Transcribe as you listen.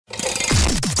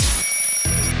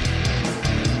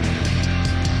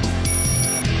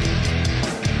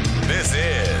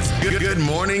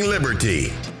Morning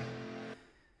Liberty.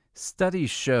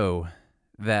 Studies show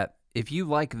that if you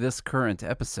like this current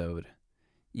episode,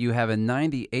 you have a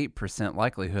 98%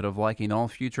 likelihood of liking all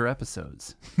future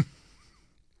episodes.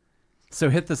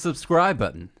 So hit the subscribe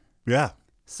button. Yeah.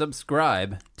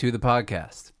 Subscribe to the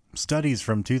podcast. Studies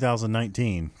from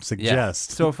 2019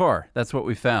 suggest. So far, that's what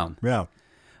we found. Yeah.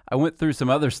 I went through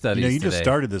some other studies You today. just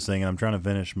started this thing, and I'm trying to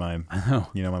finish my,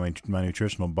 my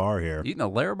nutritional bar here. Eating a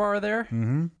Lair bar there?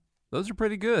 Mm-hmm. Those are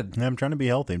pretty good. Yeah, I'm trying to be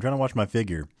healthy. I'm trying to watch my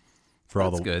figure for all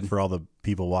the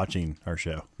people watching our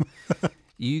show.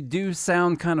 You do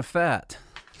sound kind of fat.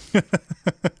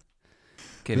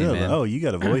 Kidding, Yeah, man. oh, you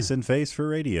got a voice and face for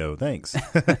radio. Thanks.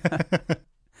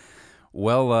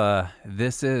 Well,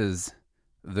 this is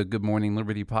the Good Morning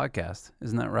Liberty podcast.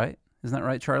 Isn't that right? Isn't that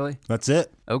right, Charlie? That's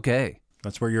it. Okay.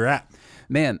 That's where you're at.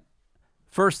 Man,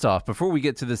 first off, before we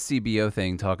get to the CBO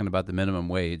thing, talking about the minimum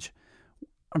wage,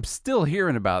 I'm still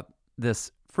hearing about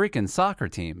this freaking soccer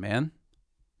team, man.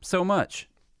 So much.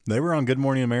 They were on Good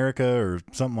Morning America or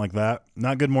something like that.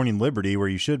 Not Good Morning Liberty, where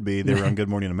you should be. They were on Good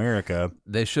Morning America.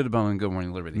 They should have been on Good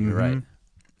Morning Liberty. You're right.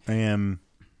 And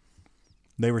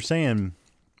they were saying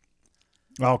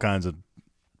all kinds of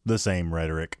the same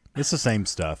rhetoric. It's the same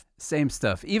stuff. Same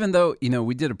stuff. Even though,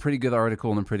 we did a pretty good article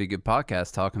and a pretty good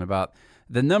podcast talking about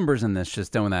the numbers in this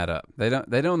just don't add up. They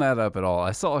don't add up at all.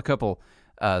 I saw a couple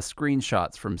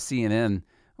screenshots from CNN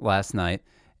last night,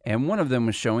 and one of them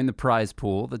was showing the prize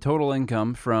pool, the total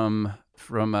income for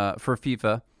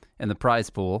FIFA and the prize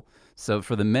pool. So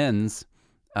for the men's,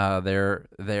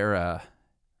 their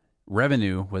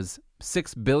revenue was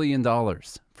 $6 billion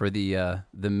for the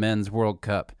men's World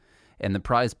Cup, and the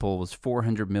prize pool was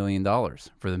 $400 million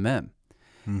for the men.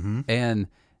 Mm-hmm. And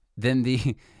then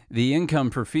the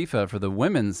income for FIFA for the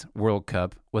women's World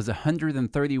Cup was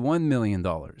 $131 million.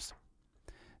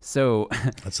 So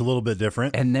that's a little bit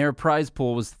different. And their prize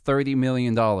pool was $30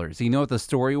 million. You know what the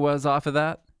story was off of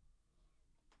that?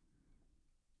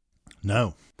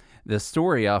 No. The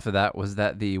story off of that was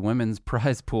that the women's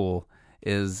prize pool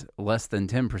is less than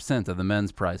 10% of the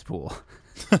men's prize pool.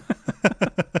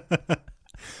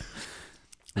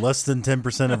 Less than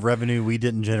 10% of revenue we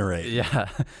didn't generate. Yeah.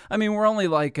 I mean, we're only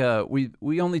like,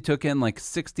 we only took in like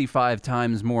 65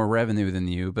 times more revenue than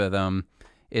you, but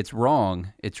it's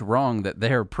wrong. It's wrong that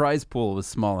their prize pool was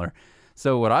smaller.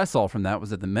 So what I saw from that was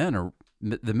that the men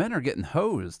are getting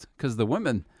hosed because the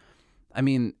women, I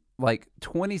mean, like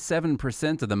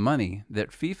 27% of the money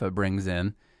that FIFA brings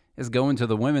in is going to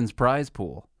the women's prize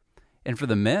pool. And for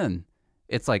the men,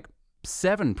 it's like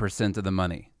 7% of the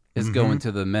money is going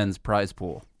to the men's prize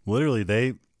pool. Literally,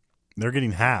 they're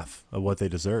getting half of what they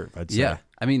deserve, I'd say. Yeah.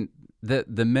 I mean, the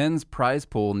men's prize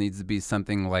pool needs to be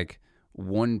something like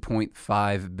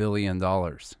 $1.5 billion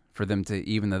for them to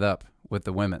even it up with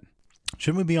the women.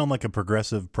 Shouldn't we be on like a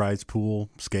progressive prize pool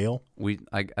scale?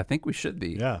 I think we should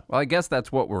be. Yeah. Well, I guess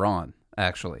that's what we're on,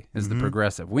 actually, is the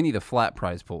progressive. We need a flat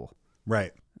prize pool.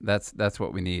 Right. That's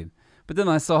what we need. But then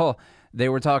I saw they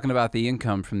were talking about the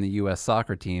income from the U.S.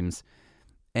 soccer teams.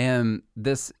 And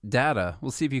this data,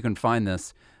 we'll see if you can find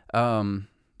this,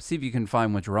 see if you can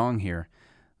find what's wrong here.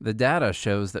 The data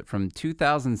shows that from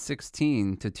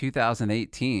 2016 to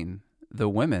 2018, the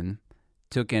women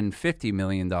took in $50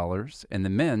 million and the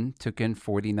men took in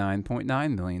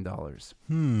 $49.9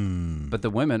 million. But the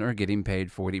women are getting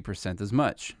paid 40% as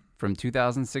much. From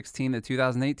 2016 to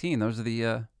 2018, those are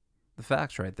the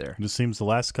facts right there. It just seems the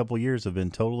last couple of years have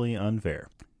been totally unfair.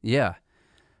 Yeah.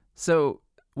 So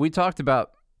we talked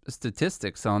about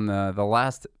statistics on the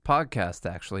last podcast,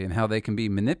 actually, and how they can be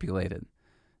manipulated,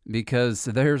 because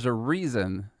there's a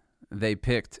reason they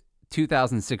picked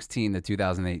 2016 to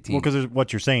 2018. Well, because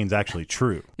what you're saying is actually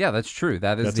true. Yeah, that's true.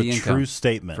 That's the income true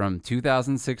statement. From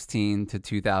 2016 to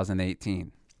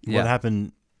 2018. What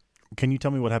happened? Can you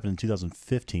tell me what happened in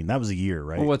 2015? That was a year,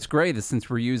 right? Well, what's great is since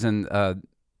we're using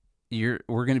we're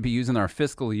going to be using our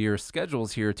fiscal year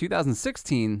schedules here.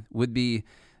 2016 would be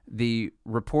the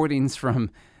reportings from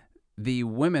the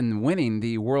women winning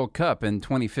the World Cup in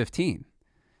 2015.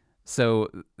 So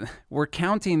we're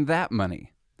counting that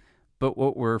money. But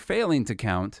what we're failing to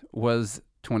count was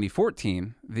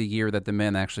 2014, the year that the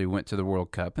men actually went to the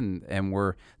World Cup, and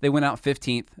they went out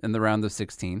 15th in the round of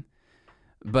 16.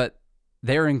 But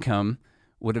their income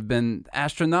would have been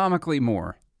astronomically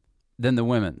more than the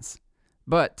women's.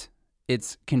 But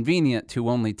it's convenient to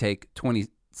only take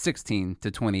 2016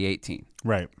 to 2018.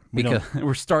 Right. Because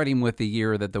we're starting with the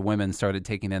year that the women started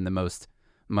taking in the most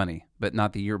money, but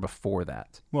not the year before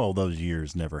that. Well, those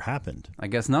years never happened. I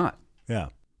guess not. Yeah.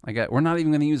 We're not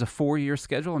even going to use a 4-year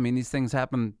schedule. I mean, these things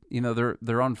happen,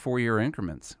 they're on 4-year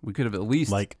increments. We could have at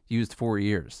least used 4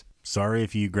 years. sorry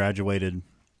if you graduated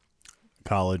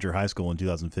college or high school in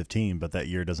 2015, but that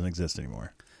year doesn't exist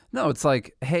anymore. No, it's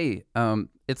like, hey,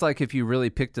 it's like if you really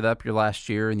picked it up your last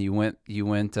year and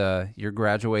you're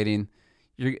graduating,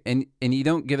 and you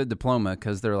don't get a diploma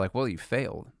because they're like, well, you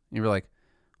failed. And you're like,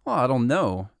 well, I don't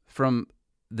know. From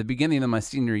the beginning of my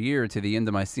senior year to the end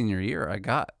of my senior year, I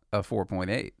got a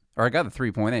 4.8 or I got a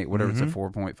 3.8, whatever. It's a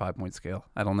 4.5 point scale.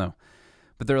 I don't know.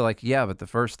 But they're like, yeah, but the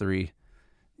first three,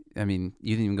 I mean,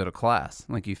 you didn't even go to class.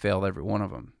 Like, you failed every one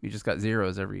of them. You just got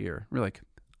zeros every year. We're like,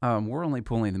 we're only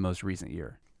pulling the most recent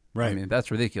year. Right. I mean,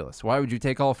 that's ridiculous. Why would you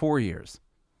take all 4 years?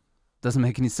 Doesn't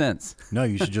make any sense. No,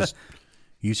 you should just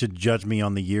you should judge me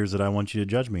on the years that I want you to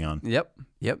judge me on. Yep.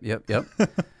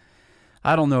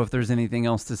 I don't know if there's anything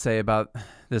else to say about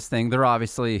this thing. They're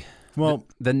obviously,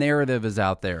 the narrative is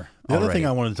out there. The other thing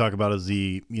I wanted to talk about is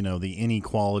the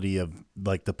inequality of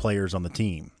like the players on the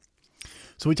team.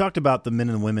 So we talked about the men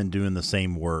and women doing the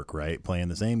same work, right? Playing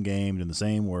the same game, doing the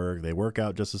same work. They work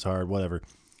out just as hard, whatever.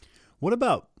 What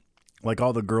about like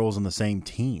all the girls on the same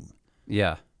team?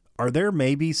 Yeah. Are there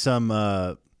maybe some,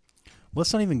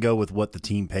 let's not even go with what the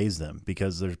team pays them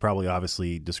because there's probably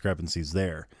obviously discrepancies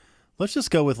there. Let's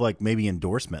just go with like maybe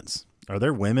endorsements. Are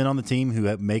there women on the team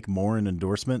who make more in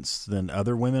endorsements than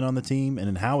other women on the team?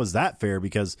 And how is that fair?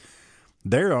 Because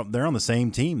they're on the same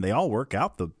team. They all work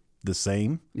out the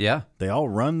same. Yeah. They all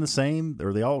run the same,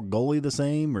 or they all goalie the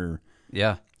same, or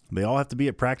yeah. They all have to be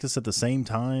at practice at the same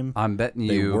time. I'm betting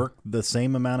they you work the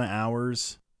same amount of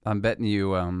hours. I'm betting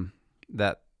you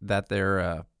that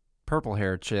their purple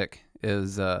hair chick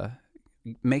is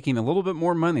making a little bit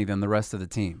more money than the rest of the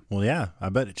team. Well, yeah, I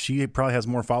bet she probably has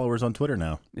more followers on Twitter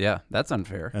now. Yeah, that's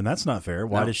unfair. And that's not fair.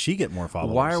 Why does she get more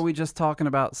followers? Why are we just talking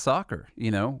about soccer? You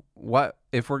know, what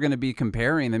if we're going to be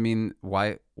comparing? I mean,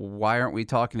 why aren't we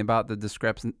talking about the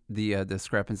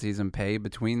discrepancies in pay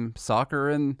between soccer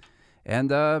and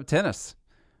tennis?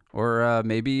 Or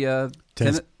maybe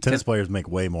tennis players make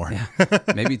way more. Yeah,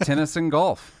 maybe tennis and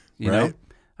golf. You right? know,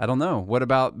 I don't know. What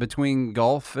about between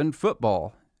golf and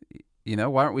football? You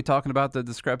know, why aren't we talking about the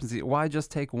discrepancy? Why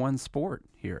just take one sport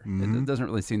here? Mm-hmm. It doesn't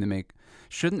really seem to make.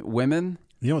 Shouldn't women?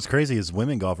 You know what's crazy is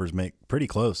women golfers make pretty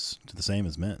close to the same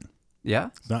as men. Yeah,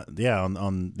 it's not. Yeah,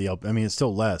 on the. I mean, it's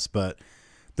still less, but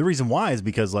the reason why is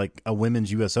because like a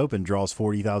women's U.S. Open draws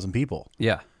 40,000 people.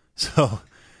 Yeah. So,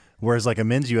 whereas like a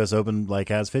men's U.S. Open like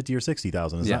has 50 or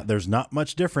 60,000. Yeah. There's not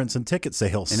much difference in ticket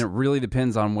sales, and it really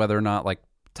depends on whether or not like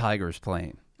Tiger's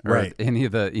playing or right. any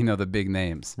of the the big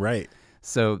names. Right.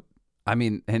 So. I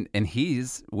mean, and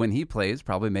he's, when he plays,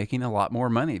 probably making a lot more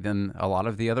money than a lot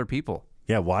of the other people.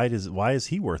 Yeah, why is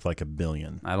he worth like $1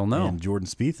 billion? I don't know. And Jordan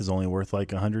Spieth is only worth like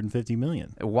 $150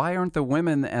 million. Why aren't the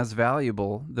women as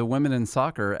valuable, the women in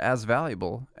soccer as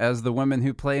valuable as the women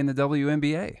who play in the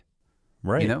WNBA?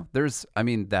 Right. You know,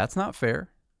 that's not fair.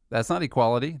 That's not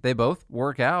equality. They both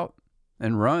work out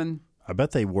and run. I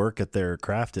bet they work at their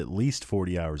craft at least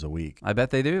 40 hours a week. I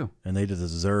bet they do. And they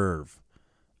deserve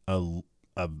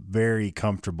a very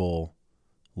comfortable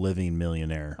living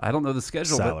millionaire. I don't know the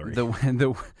schedule, salary.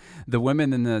 But the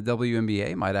women in the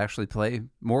WNBA might actually play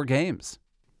more games.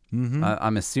 Mm-hmm.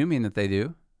 I'm assuming that they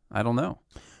do. I don't know.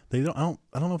 They don't.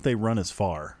 I don't know if they run as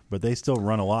far, but they still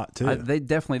run a lot too. They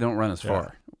definitely don't run as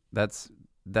far. That's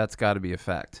got to be a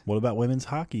fact. What about women's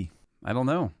hockey? I don't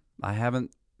know. I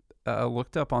haven't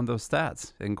looked up on those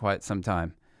stats in quite some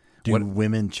time. Do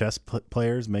women chess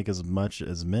players make as much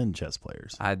as men chess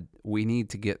players? We need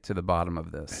to get to the bottom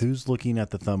of this. Who's looking at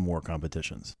the thumb war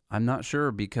competitions? I'm not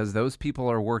sure because those people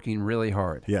are working really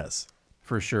hard. Yes.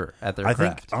 For sure, at their craft. I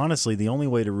think, honestly, the only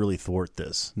way to really thwart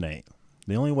this, Nate,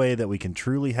 the only way that we can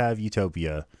truly have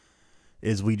utopia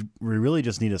is we really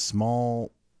just need a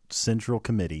small central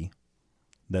committee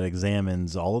that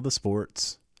examines all of the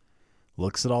sports,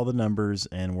 looks at all the numbers,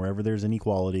 and wherever there's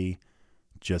inequality,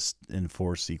 just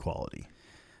enforce equality.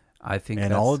 I think,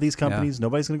 and all of these companies,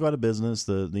 nobody's going to go out of business.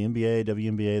 The NBA,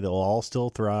 WNBA, they'll all still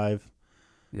thrive.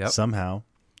 Somehow.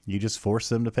 You just force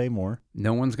them to pay more.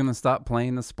 No one's going to stop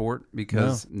playing the sport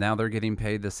because now they're getting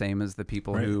paid the same as the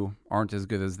people who aren't as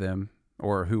good as them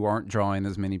or who aren't drawing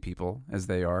as many people as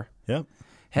they are. Yep.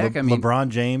 Heck, I mean, LeBron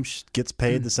James gets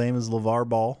paid the same as LeVar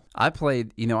Ball. I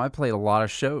played a lot of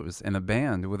shows in a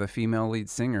band with a female lead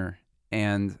singer,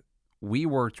 and we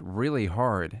worked really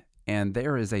hard, and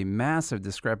there is a massive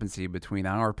discrepancy between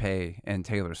our pay and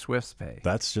Taylor Swift's pay.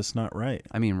 That's just not right.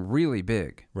 I mean, really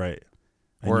big. Right.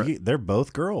 And they're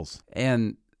both girls.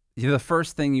 And the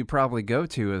first thing you probably go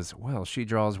to is, well, she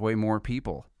draws way more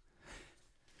people.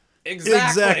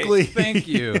 Exactly. Thank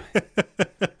you.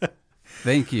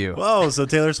 Thank you. Whoa, so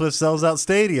Taylor Swift sells out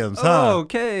stadiums, huh?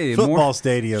 Okay. Football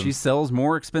stadiums. She sells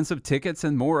more expensive tickets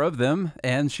and more of them,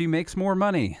 and she makes more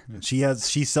money. She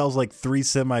sells like 3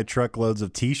 semi-truckloads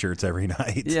of T-shirts every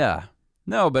night. Yeah.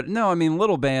 No, I mean,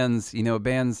 little bands,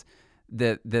 bands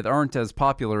that aren't as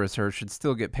popular as her should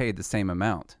still get paid the same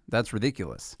amount. That's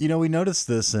ridiculous. We noticed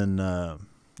this in, I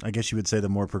guess you would say, the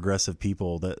more progressive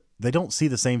people, that they don't see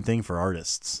the same thing for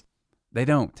artists. They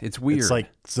don't. It's weird. It's like,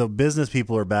 so business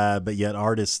people are bad, but yet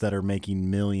artists that are making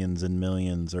millions and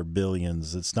millions or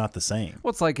billions, it's not the same.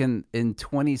 Well, it's like in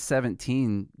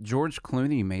 2017, George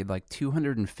Clooney made like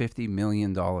 $250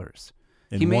 million.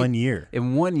 In 1 year.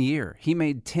 In 1 year. He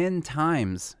made 10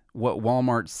 times what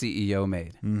Walmart's CEO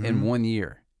made in 1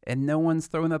 year. And no one's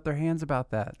throwing up their hands about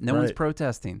that. No one's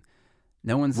protesting.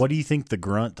 No one's. What do you think the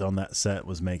grunt on that set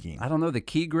was making? I don't know. The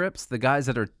key grips, the guys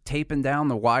that are taping down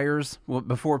the wires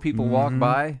before people walk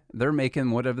by, they're making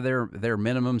whatever their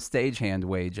minimum stagehand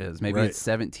wage is. Maybe it's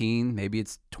 17, maybe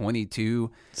it's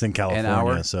 22. It's in California, an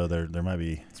hour. So there might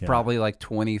be. It's probably like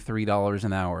 $23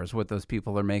 an hour is what those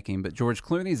people are making. But George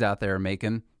Clooney's out there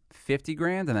making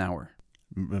 $50,000 an hour.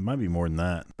 It might be more than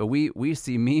that. But we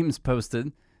see memes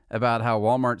posted about how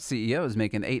Walmart CEO is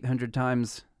making 800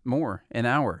 times more an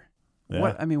hour.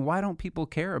 Yeah. Why don't people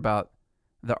care about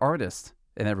the artist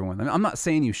and everyone? I mean, I'm not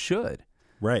saying you should,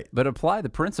 right? But apply the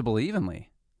principle evenly.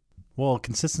 Well,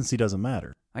 consistency doesn't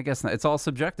matter. I guess not. It's all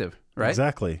subjective, right?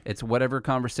 Exactly. It's whatever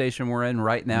conversation we're in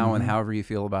right now and however you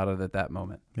feel about it at that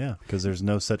moment. Yeah, because there's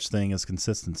no such thing as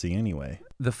consistency anyway.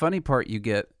 The funny part you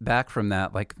get back from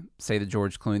that, like say the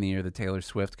George Clooney or the Taylor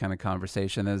Swift kind of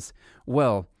conversation, is,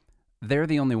 well, they're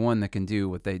the only one that can do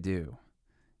what they do.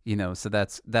 So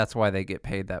that's why they get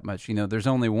paid that much. There's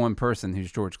only one person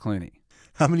who's George Clooney.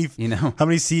 How many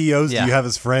CEOs do you have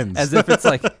as friends? As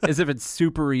if it's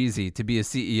super easy to be a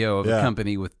CEO of a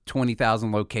company with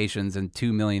 20,000 locations and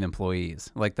 2 million employees.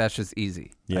 Like, that's just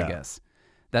easy, I guess.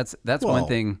 That's one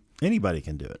thing. Anybody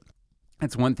can do it.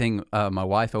 That's one thing my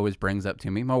wife always brings up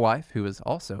to me. My wife, who is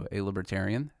also a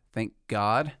libertarian, thank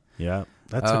God. Yeah,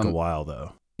 that took a while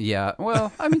though. Yeah,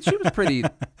 well, I mean, she was pretty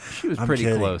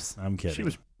close. I'm kidding. She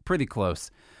was pretty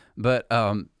close. But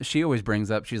she always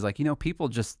brings up, she's like, people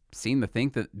just seem to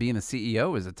think that being a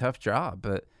CEO is a tough job.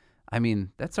 But, I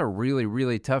mean, that's a really,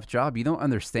 really tough job. You don't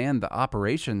understand the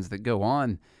operations that go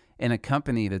on in a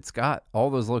company that's got all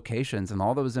those locations and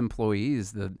all those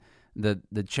employees,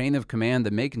 the chain of command,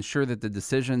 the making sure that the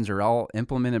decisions are all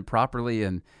implemented properly.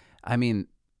 And, I mean,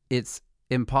 it's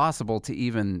impossible to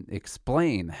even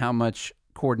explain how much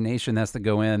coordination has to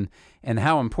go in and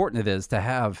how important it is to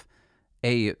have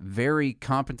a very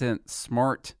competent,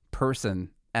 smart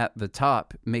person at the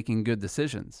top making good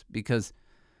decisions. Because,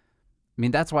 I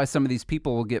mean, that's why some of these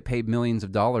people will get paid millions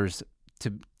of dollars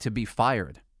to be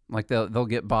fired. Like they'll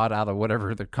get bought out of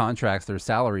whatever their contracts, their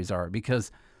salaries are.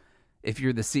 Because if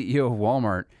you're the CEO of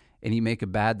Walmart and you make a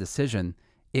bad decision,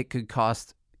 it could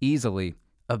cost easily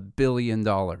 $1 billion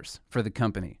for the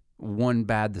company. One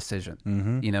bad decision,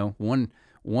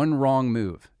 one wrong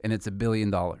move, and it's $1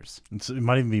 billion. It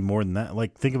might even be more than that.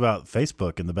 Like, think about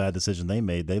Facebook and the bad decision they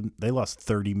made. They lost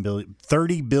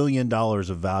 $30 billion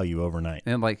of value overnight.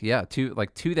 And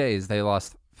 2 days they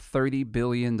lost $30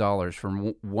 billion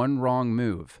from one wrong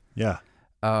move. Yeah.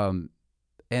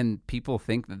 And people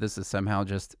think that this is somehow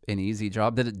just an easy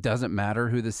job, that it doesn't matter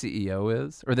who the CEO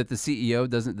is, or that the CEO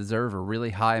doesn't deserve a really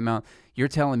high amount. You're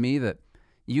telling me that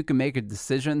you can make a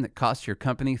decision that costs your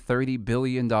company $30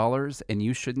 billion and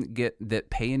you shouldn't get that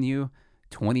paying you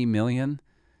 $20 million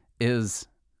is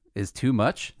too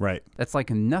much? Right. That's like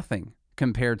nothing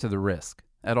compared to the risk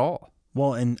at all.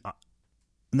 Well, and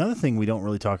another thing we don't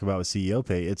really talk about with CEO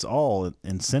pay, it's all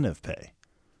incentive pay.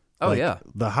 Oh, yeah.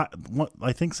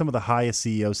 I think some of the highest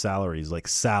CEO salaries,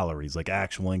 like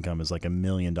actual income, is like $1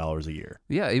 million a year.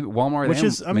 Yeah, Walmart, which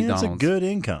is, McDonald's. That's a good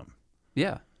income.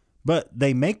 Yeah. But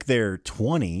they make their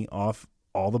 20 off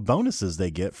all the bonuses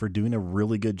they get for doing a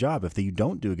really good job. If you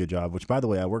don't do a good job, which, by the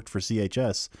way, I worked for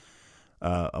CHS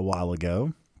a while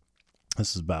ago.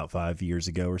 This is about 5 years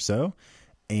ago or so.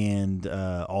 And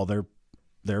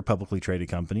they're a publicly traded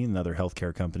company, another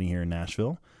healthcare company here in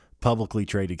Nashville. Publicly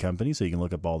traded company, so you can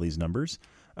look up all these numbers.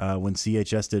 When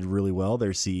CHS did really well,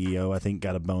 their CEO, I think,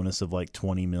 got a bonus of like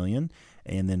 $20 million.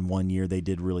 And then 1 year they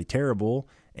did really terrible,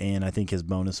 and I think his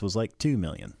bonus was like $2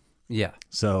 million. Yeah.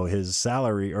 So his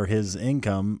salary, or his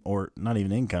income, or not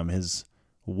even income, his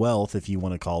wealth, if you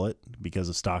want to call it, because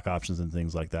of stock options and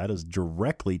things like that, is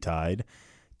directly tied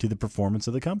to the performance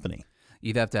of the company.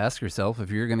 You'd have to ask yourself, if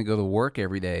you're going to go to work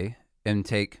every day and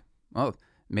take,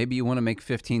 maybe you want to make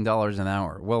 $15 an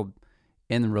hour. Well,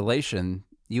 in relation,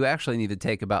 you actually need to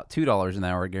take about $2 an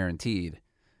hour guaranteed.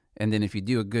 And then if you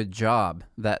do a good job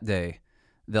that day,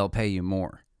 they'll pay you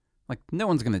more. Like, no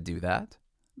one's going to do that.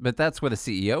 But that's what a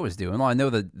CEO is doing. Well, I know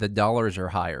that the dollars are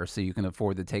higher, so you can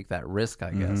afford to take that risk,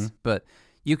 I guess. But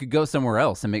you could go somewhere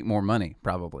else and make more money,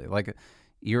 probably. Like,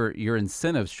 your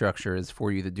incentive structure is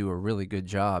for you to do a really good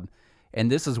job.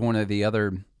 And this is one of the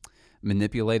other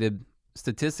manipulated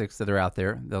statistics that are out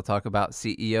there. They'll talk about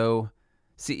CEO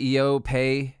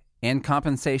pay and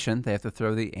compensation. They have to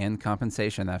throw the and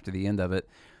compensation after the end of it.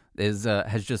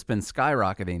 Has just been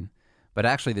skyrocketing. But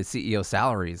actually, the CEO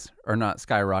salaries are not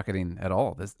skyrocketing at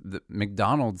all. The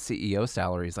McDonald's CEO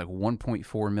salary is like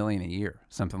 $1.4 million a year,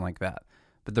 something like that.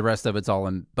 But the rest of it's all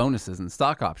in bonuses and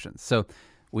stock options. So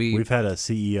we've had a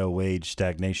CEO wage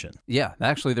stagnation. Yeah,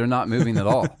 actually, they're not moving at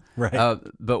all. Right.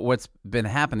 But what's been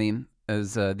happening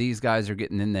is these guys are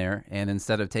getting in there, and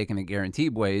instead of taking a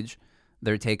guaranteed wage,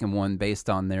 they're taking one based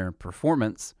on their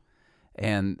performance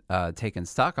and taking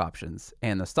stock options.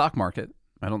 And the stock market,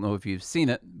 I don't know if you've seen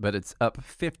it, but it's up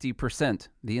 50%.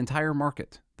 The entire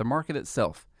market, the market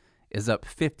itself, is up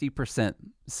 50%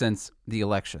 since the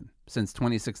election, since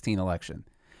 2016 election.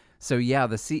 So yeah,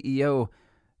 the CEO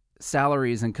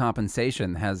salaries and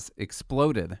compensation has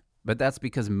exploded, but that's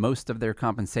because most of their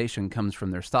compensation comes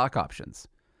from their stock options.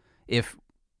 If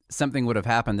something would have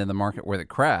happened in the market where it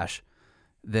crashed,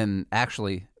 then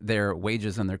actually their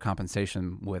wages and their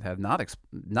compensation would have not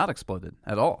exploded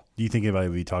at all. Do you think anybody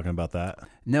would be talking about that?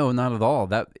 No, not at all.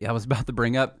 That I was about to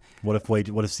bring up. What if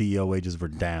CEO wages were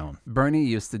down? Bernie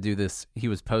used to do this. He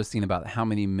was posting about how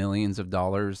many millions of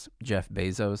dollars Jeff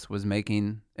Bezos was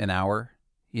making an hour,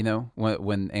 you know,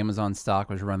 when Amazon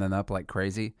stock was running up like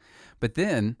crazy. But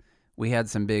then we had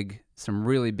some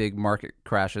really big market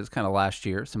crashes kind of last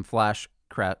year, some flash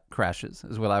crashes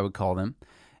is what I would call them.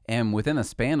 And within a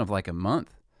span of like a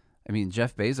month, I mean,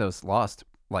 Jeff Bezos lost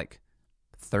like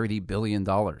 $30 billion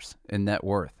in net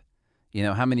worth. You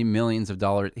know, how many millions of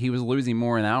dollars? He was losing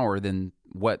more an hour than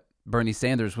what Bernie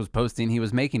Sanders was posting he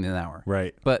was making an hour.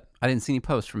 Right. But I didn't see any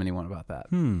posts from anyone about that.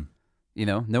 You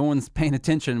know, no one's paying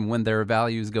attention when their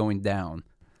value is going down.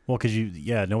 Well, because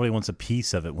nobody wants a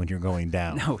piece of it when you're going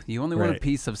down. No, you only want a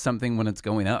piece of something when it's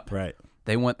going up. Right.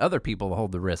 They want other people to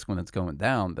hold the risk when it's going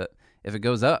down. But if it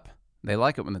goes up, they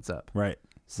like it when it's up. Right.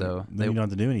 So then you don't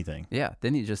have to do anything. Yeah.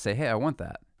 Then you just say, hey, I want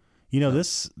that. You know,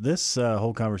 this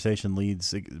whole conversation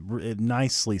it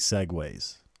nicely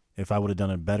segues. If I would have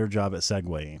done a better job at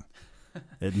segueing,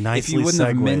 it nicely if you wouldn't segues,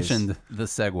 have mentioned the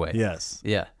segue. Yes.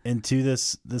 Yeah. Into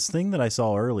this thing that I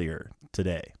saw earlier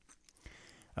today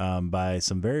by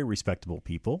some very respectable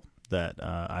people that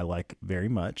I like very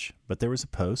much. But there was a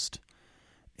post.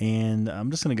 And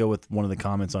I'm just going to go with one of the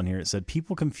comments on here. It said,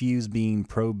 people confuse being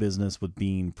pro-business with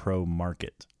being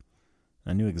pro-market.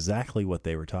 I knew exactly what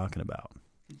they were talking about.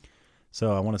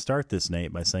 So I want to start this,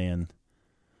 Nate, by saying,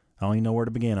 I don't even know where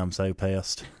to begin. I'm so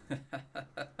pissed.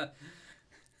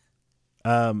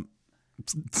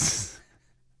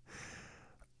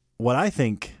 What I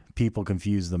think people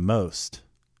confuse the most,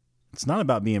 it's not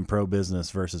about being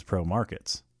pro-business versus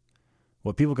pro-markets.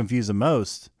 What people confuse the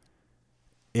most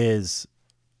is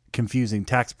confusing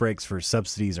tax breaks for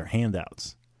subsidies or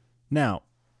handouts. Now,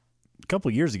 a couple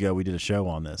of years ago, we did a show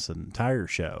on this, an entire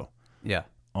show. Yeah.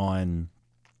 On,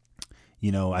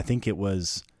 you know, I think it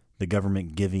was the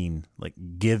government giving,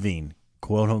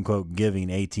 quote unquote, giving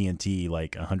AT&T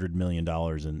like $100 million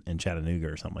in Chattanooga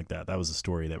or something like that. That was the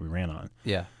story that we ran on.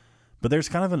 Yeah. But there's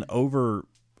kind of an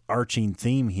overarching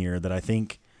theme here that I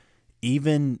think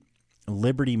even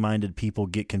liberty-minded people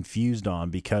get confused on,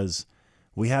 because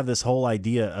we have this whole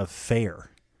idea of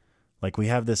fair. Like, we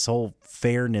have this whole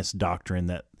fairness doctrine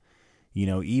that, you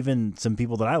know, even some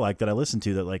people that I like, that I listen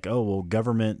to, that like, oh, well,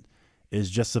 government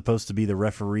is just supposed to be the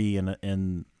referee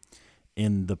in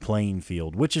the playing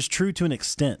field, which is true to an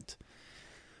extent.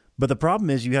 But the problem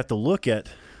is you have to look at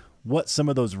what some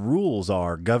of those rules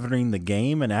are governing the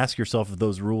game and ask yourself if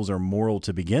those rules are moral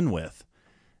to begin with.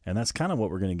 And that's kind of what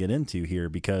we're going to get into here,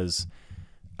 because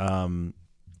I'm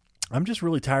just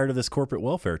really tired of this corporate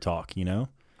welfare talk, you know?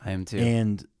 I am too.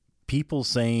 And people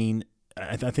saying,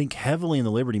 I think heavily in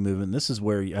the liberty movement, this is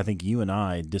where I think you and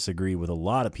I disagree with a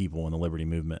lot of people in the liberty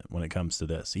movement when it comes to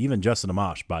this. Even Justin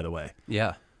Amash, by the way.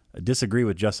 Yeah. I disagree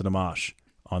with Justin Amash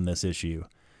on this issue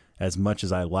as much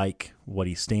as I like what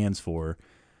he stands for.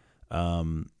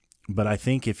 But I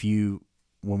think when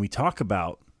we talk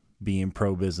about being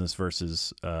pro-business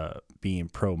versus being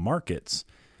pro-markets,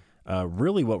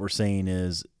 really what we're saying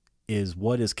is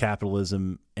what is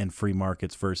capitalism and free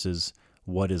markets versus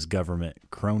what is government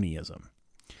cronyism.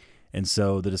 And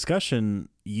so the discussion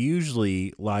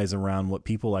usually lies around what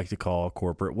people like to call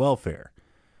corporate welfare.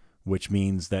 which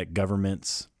means that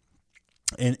governments,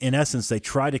 in essence, they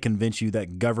try to convince you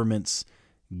that governments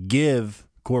give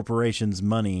corporations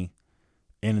money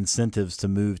and incentives to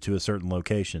move to a certain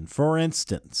location. For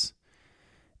instance,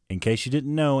 in case you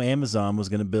didn't know, Amazon was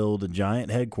going to build a giant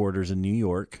headquarters in New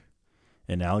York,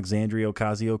 in Alexandria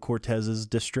Ocasio-Cortez's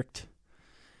district,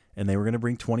 and they were going to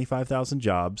bring 25,000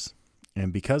 jobs.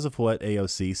 And because of what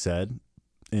AOC said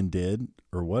and did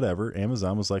or whatever,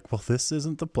 Amazon was like, well, this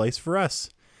isn't the place for us.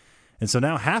 And so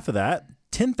now half of that,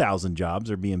 10,000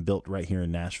 jobs, are being built right here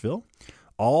in Nashville.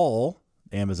 All,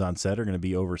 Amazon said, are going to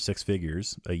be over 6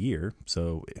 figures a year.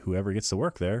 So whoever gets to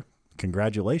work there,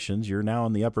 congratulations, you're now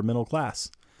in the upper middle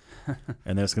class.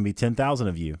 And there's going to be 10,000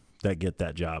 of you that get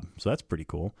that job. So that's pretty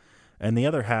cool. And the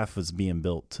other half is being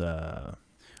built, I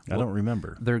don't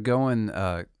remember. They're going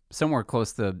somewhere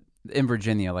close to, in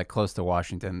Virginia, like close to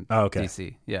Washington,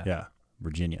 D.C. Yeah. Yeah,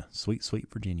 Virginia. Sweet,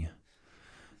 sweet Virginia.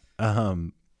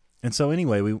 And so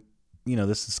anyway,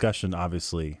 this discussion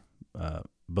obviously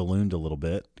ballooned a little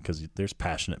bit because there's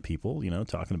passionate people,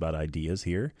 talking about ideas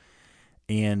here.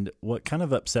 And what kind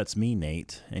of upsets me,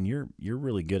 Nate, and you're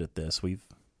really good at this. We've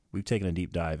taken a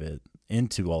deep dive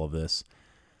into all of this.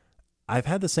 I've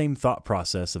had the same thought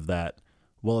process of that.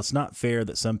 Well, it's not fair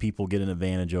that some people get an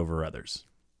advantage over others.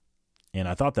 And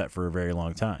I thought that for a very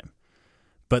long time.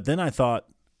 But then I thought,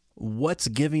 what's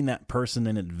giving that person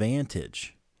an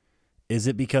advantage? Is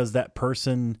it because that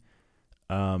person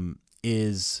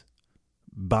is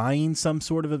buying some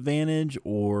sort of advantage,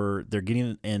 or they're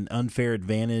getting an unfair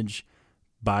advantage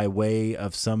by way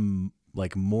of some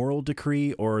like moral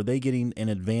decree, or are they getting an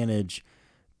advantage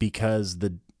because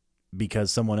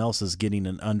someone else is getting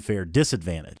an unfair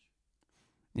disadvantage?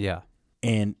 Yeah.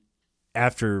 And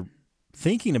after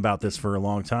thinking about this for a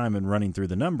long time and running through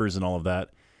the numbers and all of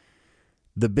that,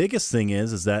 the biggest thing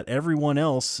is that everyone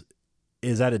else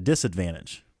is at a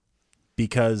disadvantage,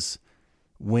 because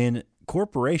when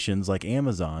corporations like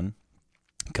Amazon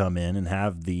come in and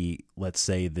have let's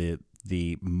say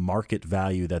the market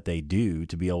value that they do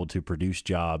to be able to produce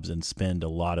jobs and spend a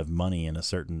lot of money in a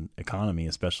certain economy,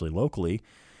 especially locally,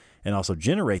 and also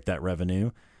generate that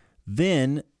revenue,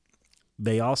 then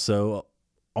they also,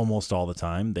 almost all the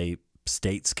time,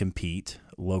 states compete,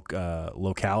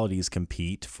 localities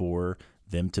compete for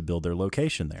them to build their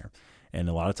location there. And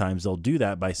a lot of times they'll do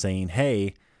that by saying,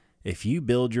 hey, if you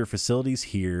build your facilities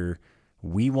here,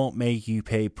 we won't make you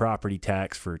pay property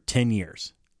tax for 10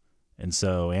 years. And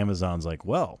so Amazon's like,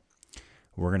 well,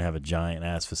 we're going to have a giant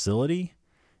ass facility,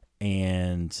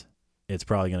 and it's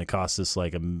probably going to cost us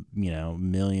like $1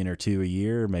 million or $2 million a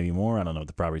year, maybe more. I don't know what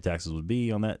the property taxes would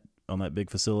be on that big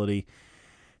facility.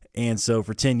 And so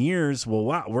for 10 years, well,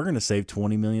 wow, we're going to save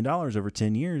 $20 million over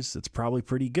 10 years. It's probably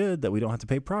pretty good that we don't have to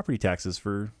pay property taxes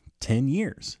for 10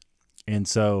 years. And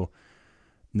so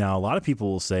now a lot of people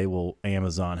will say, well,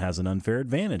 Amazon has an unfair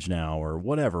advantage now, or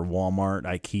whatever, Walmart,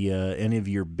 IKEA, any of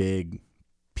your big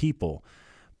people.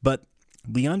 But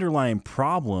the underlying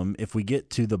problem, if we get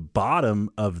to the bottom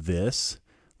of this,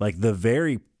 like the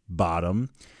very bottom,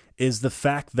 is the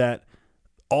fact that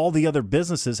all the other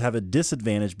businesses have a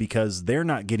disadvantage because they're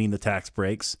not getting the tax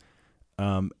breaks.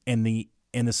 And the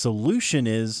solution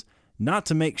is not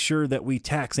to make sure that we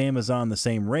tax Amazon the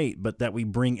same rate, but that we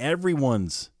bring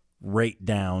everyone's rate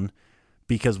down,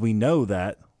 because we know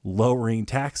that lowering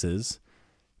taxes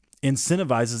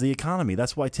incentivizes the economy.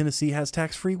 That's why Tennessee has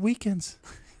tax-free weekends.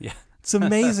 Yeah. It's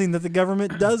amazing that the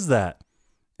government does that.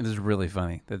 It is really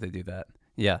funny that they do that.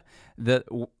 Yeah.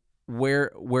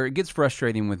 Where it gets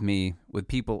frustrating with me, with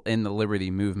people in the liberty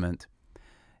movement,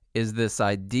 is this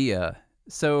idea.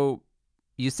 So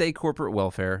you say corporate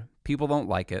welfare, people don't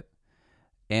like it,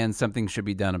 and something should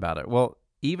be done about it. Well,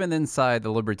 even inside the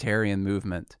libertarian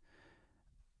movement,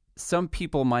 some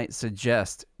people might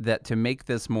suggest that to make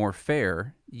this more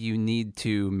fair, you need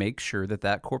to make sure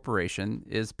that corporation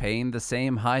is paying the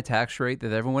same high tax rate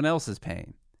that everyone else is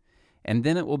paying, and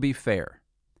then it will be fair.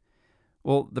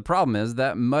 Well, the problem is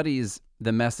that muddies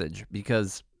the message,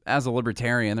 because as a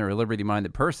libertarian or a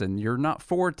liberty-minded person, you're not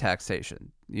for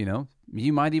taxation. You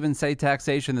might even say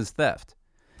taxation is theft.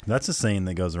 That's a saying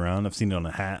that goes around. I've seen it on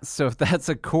a hat. So if that's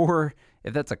a core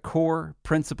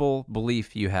principle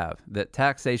belief you have, that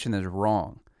taxation is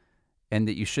wrong and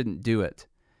that you shouldn't do it,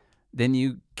 then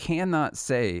you cannot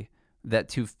say that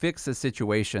to fix a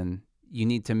situation, you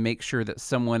need to make sure that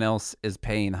someone else is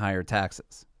paying higher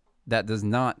taxes. That does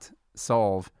not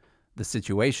solve the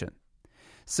situation.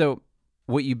 So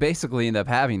what you basically end up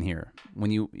having here,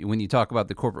 when you talk about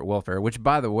the corporate welfare, which,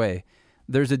 by the way,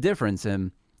 there's a difference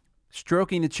in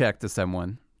stroking a check to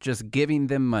someone, just giving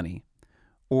them money,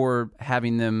 or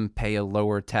having them pay a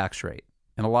lower tax rate.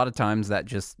 And a lot of times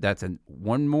that's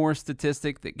one more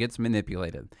statistic that gets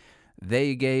manipulated.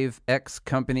 They gave X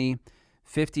company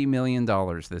 $50 million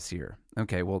this year.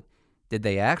 Okay, well, did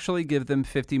they actually give them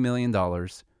 $50 million,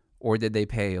 or did they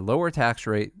pay a lower tax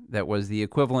rate that was the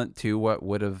equivalent to what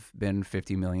would have been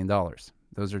 $50 million?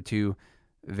 Those are two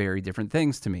very different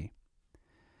things to me.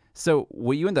 So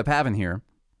what you end up having here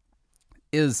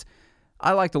is,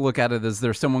 I like to look at it as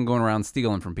there's someone going around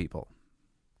stealing from people,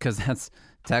 because that's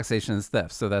taxation is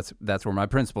theft. So that's where my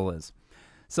principle is.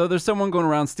 So there's someone going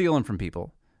around stealing from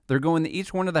people. They're going to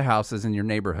each one of the houses in your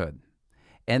neighborhood,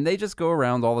 and they just go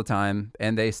around all the time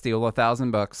and they steal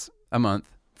 $1,000 a month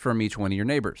from each one of your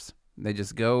neighbors. They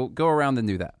just go around and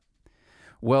do that.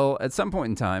 Well, at some point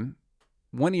in time,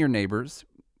 one of your neighbors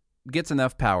gets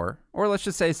enough power, or let's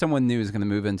just say someone new is going to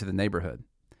move into the neighborhood.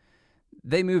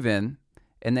 They move in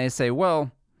and they say,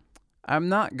 well, I'm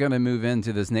not going to move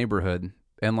into this neighborhood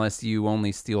unless you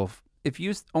only steal, if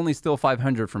you only steal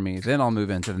 500 from me, then I'll move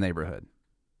into the neighborhood.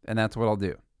 And that's what I'll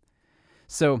do.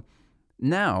 So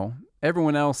now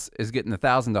everyone else is getting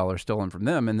 $1,000 stolen from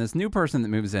them. And this new person that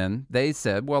moves in, they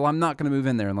said, well, I'm not going to move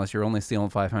in there unless you're only stealing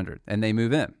 500. And they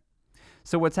move in.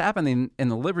 So what's happening in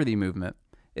the liberty movement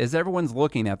is everyone's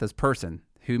looking at this person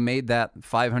who made that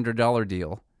 $500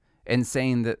 deal and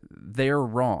saying that they're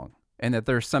wrong and that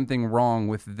there's something wrong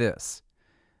with this.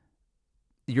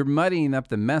 You're muddying up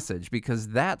the message, because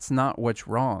that's not what's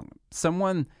wrong.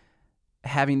 Someone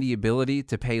having the ability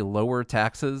to pay lower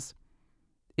taxes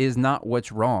is not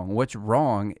what's wrong. What's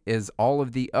wrong is all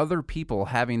of the other people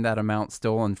having that amount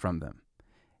stolen from them.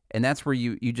 And that's where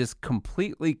you just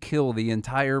completely kill the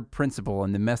entire principle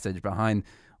and the message behind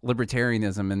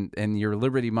libertarianism and your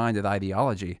liberty-minded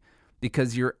ideology,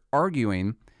 because you're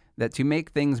arguing that to make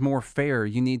things more fair,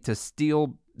 you need to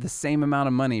steal the same amount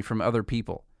of money from other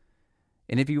people.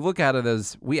 And if you look at it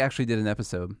as, we actually did an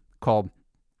episode called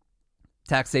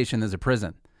Taxation is a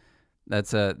Prison.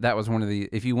 That was one of the,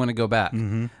 if you want to go back,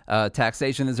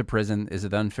 taxation is a prison. Is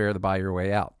it unfair to buy your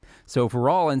way out? So if we're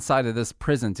all inside of this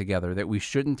prison together that we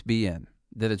shouldn't be in,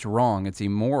 that it's wrong, it's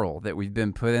immoral that we've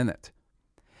been put in it,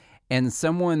 and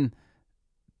someone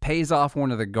pays off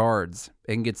one of the guards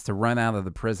and gets to run out of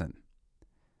the prison,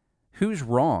 who's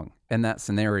wrong in that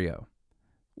scenario?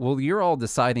 Well, you're all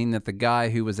deciding that the guy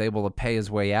who was able to pay his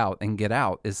way out and get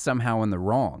out is somehow in the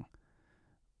wrong,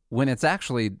 when it's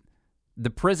actually the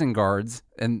prison guards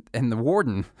and the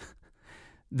warden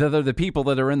that are the people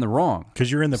that are in the wrong.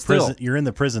 Because you're in the prison. You're in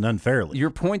the prison unfairly.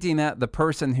 You're pointing at the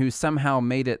person who somehow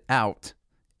made it out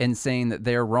and saying that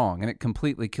they're wrong, and it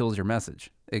completely kills your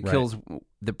message. It kills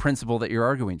the principle that you're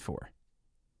arguing for.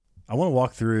 I want to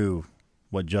walk through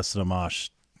what Justin Amash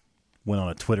went on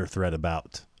a Twitter thread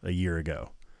about a year ago.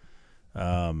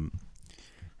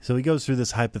 So he goes through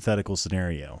this hypothetical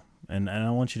scenario, and I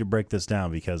want you to break this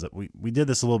down, because we did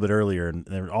this a little bit earlier, and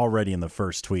they're already in the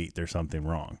first tweet, there's something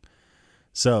wrong.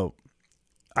 So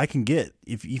I can get,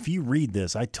 if you read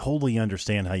this, I totally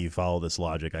understand how you follow this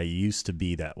logic. I used to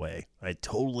be that way. I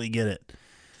totally get it,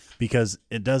 because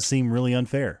it does seem really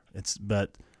unfair.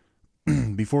 But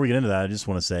before we get into that, I just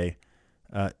want to say,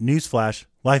 newsflash,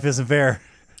 life isn't fair.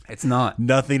 It's not.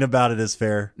 Nothing about it is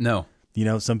fair. No. You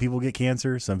know, some people get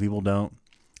cancer, some people don't.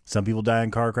 Some people die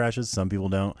in car crashes, some people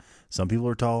don't. Some people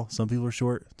are tall, some people are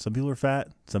short, some people are fat,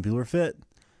 some people are fit.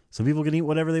 Some people can eat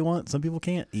whatever they want, some people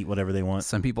can't eat whatever they want.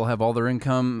 Some people have all their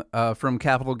income from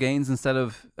capital gains instead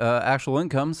of actual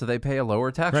income, so they pay a lower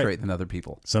tax rate than other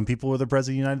people. Some people are the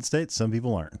president of the United States, some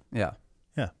people aren't. Yeah.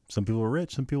 Yeah. Some people are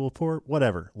rich, some people are poor,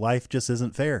 whatever. Life just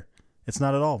isn't fair. It's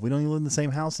not at all. We don't even live in the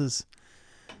same houses.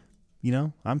 You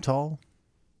know, I'm tall.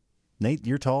 Nate,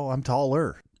 you're tall. I'm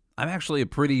taller. I'm actually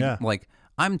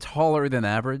I'm taller than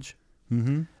average,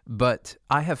 but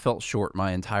I have felt short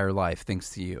my entire life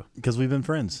thanks to you. Because we've been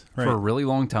friends. Right. For a really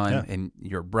long time. Yeah. And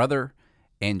your brother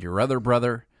and your other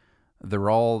brother,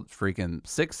 they're all freaking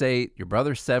 6'8". Your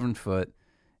brother's 7 foot.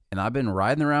 And I've been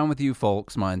riding around with you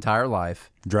folks my entire life.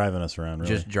 Driving us around,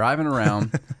 really. Just driving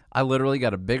around. I literally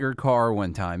got a bigger car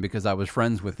one time because I was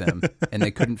friends with them, and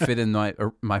they couldn't fit in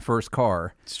my first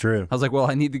car. It's true. I was like,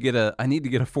 well, I need to get a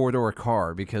 4-door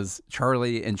car because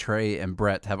Charlie and Trey and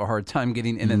Brett have a hard time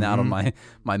getting in and out of my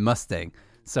Mustang.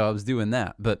 So I was doing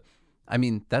that. But, I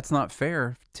mean, that's not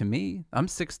fair to me. I'm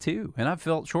 6'2", and I've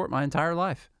felt short my entire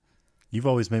life. You've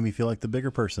always made me feel like the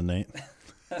bigger person, Nate.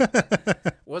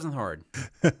 Wasn't hard.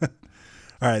 All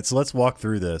right, so let's walk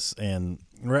through this, and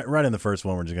right in the first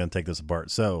one, we're just going to take this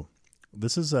apart. So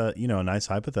this is a nice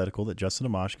hypothetical that Justin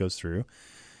Amash goes through,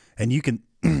 and you can.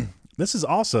 This is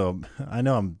also, I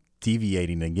know I'm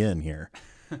deviating again here,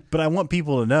 but I want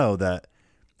people to know that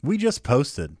we just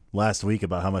posted last week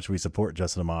about how much we support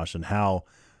Justin Amash and how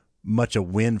much a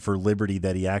win for liberty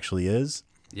that he actually is.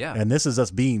 Yeah. And this is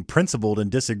us being principled and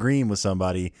disagreeing with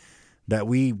somebody that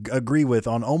we agree with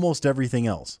on almost everything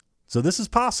else. So this is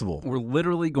possible. We're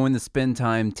literally going to spend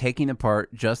time taking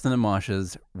apart Justin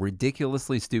Amash's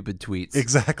ridiculously stupid tweets.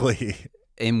 Exactly.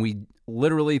 And we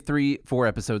literally 3-4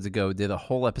 episodes ago did a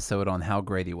whole episode on how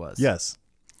great he was. Yes.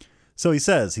 So he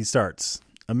starts,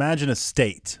 imagine a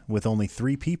state with only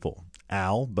 3 people,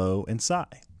 Al, Bo, and Cy.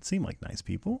 Seem like nice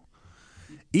people.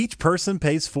 Each person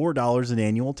pays $4 in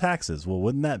annual taxes. Well,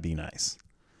 wouldn't that be nice?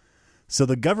 So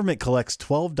the government collects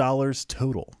 $12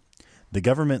 total. The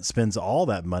government spends all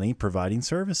that money providing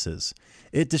services.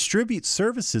 It distributes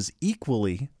services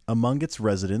equally among its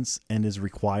residents and is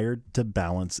required to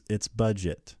balance its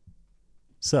budget.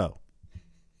 So,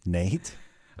 Nate,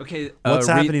 Okay. what's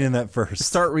happening in that verse?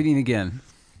 Start reading again.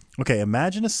 Okay,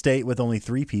 imagine a state with only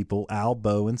 3 people, Al,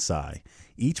 Bo, and Cy.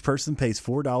 Each person pays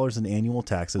 $4 in annual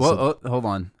taxes. Well, hold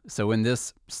on. So in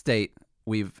this state,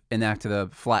 we've enacted a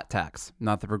flat tax,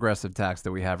 not the progressive tax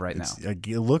that we have right now.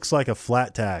 It looks like a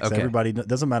flat tax. Okay. Everybody,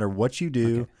 doesn't matter what you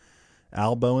do. Okay.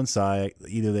 Al, Bo, and Cy,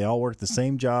 either they all work the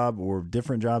same job or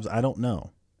different jobs. I don't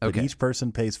know. But Okay. each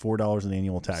person pays $4 in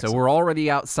annual taxes. So we're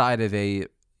already outside of a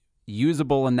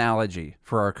usable analogy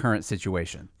for our current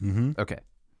situation. Mm-hmm. Okay.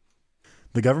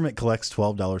 The government collects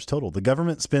 $12 total. The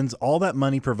government spends all that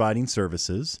money providing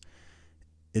services.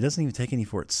 It doesn't even take any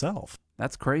for itself.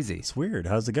 That's crazy. It's weird.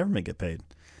 How does the government get paid?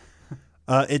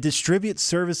 It distributes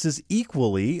services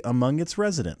equally among its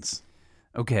residents.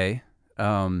 Okay.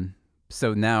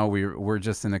 So now we're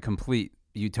just in a complete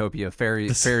utopia fairy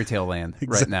tale land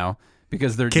right now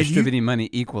because they're distributing money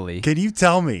equally. Can you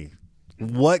tell me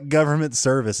what government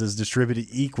service is distributed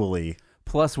equally?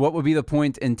 Plus, what would be the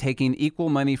point in taking equal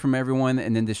money from everyone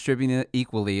and then distributing it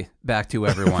equally back to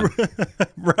everyone?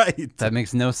 Right. That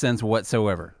makes no sense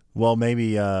whatsoever. Well,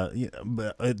 maybe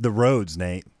the roads,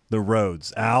 Nate. The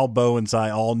roads. Al, Bo, and Cy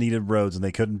all needed roads, and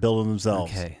they couldn't build them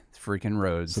themselves. Okay, freaking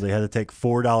roads. So they had to take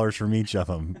 $4 from each of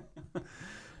them.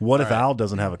 What if Al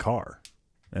doesn't have a car?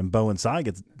 And Bo and Cy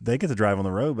get to drive on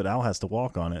the road, but Al has to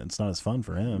walk on it. It's not as fun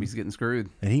for him. He's getting screwed.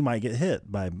 And he might get hit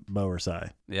by Bo or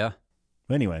Cy. Yeah.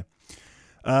 Anyway,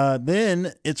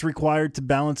 then it's required to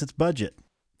balance its budget.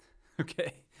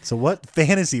 Okay. So what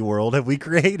fantasy world have we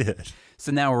created?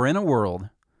 So now we're in a world.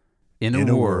 In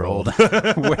a world.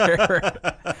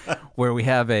 where we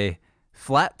have a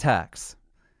flat tax,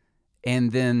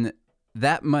 and then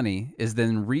that money is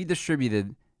then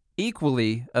redistributed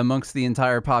equally amongst the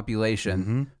entire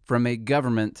population from a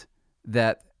government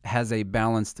that has a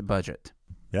balanced budget.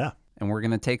 Yeah. And we're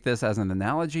going to take this as an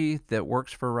analogy that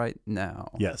works for right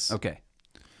now. Yes. Okay.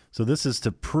 So this is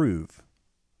to prove,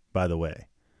 by the way,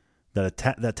 that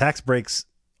that tax breaks,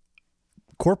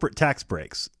 corporate tax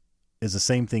breaks, is the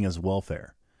same thing as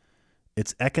welfare.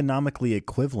 It's economically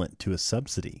equivalent to a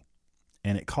subsidy,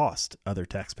 and it costs other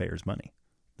taxpayers money.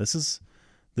 This is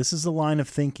the line of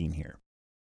thinking here,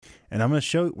 and we're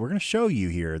going to show you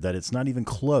here that it's not even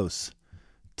close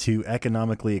to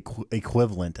economically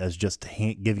equivalent as just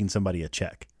giving somebody a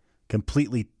check.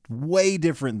 Completely, way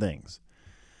different things.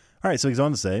 All right, so he's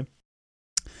on to say,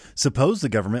 suppose the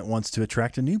government wants to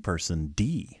attract a new person,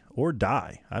 D, or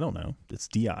die, I don't know, it's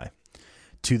DI,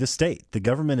 to the state. The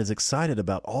government is excited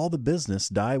about all the business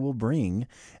Di will bring,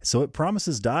 so it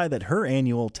promises Di that her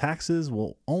annual taxes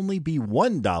will only be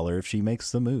 $1 if she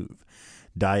makes the move.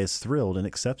 Di is thrilled and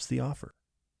accepts the offer.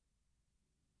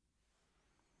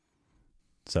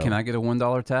 So, Can I get a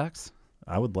 $1 tax?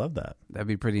 I would love that. That'd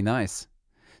be pretty nice.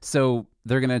 So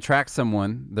they're going to attract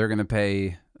someone. They're going to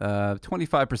pay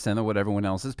 25% of what everyone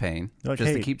else is paying Like,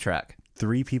 just hey, to keep track.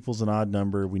 3 people's an odd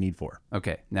number. We need 4.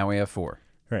 Okay, now we have 4.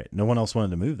 Right. No one else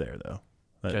wanted to move there, though.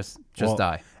 But, Just well,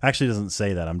 die. Actually, it doesn't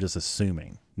say that. I'm just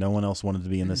assuming. No one else wanted to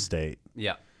be in this state.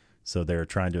 Yeah. So they're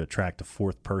trying to attract a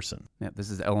 4th person. Yeah, this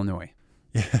is Illinois.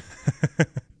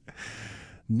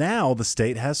 Now the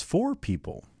state has 4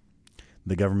 people.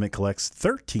 The government collects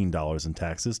 $13 in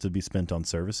taxes to be spent on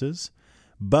services.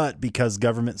 But because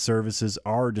government services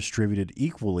are distributed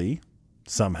equally,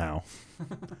 somehow,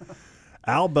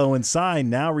 Al, Bo, and Cy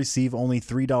now receive only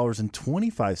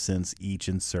 $3.25 each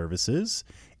in services,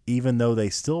 even though they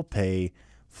still pay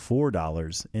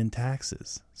 $4 in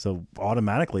taxes. So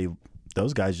automatically,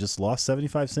 those guys just lost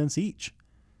 75 cents each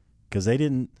because they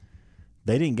didn't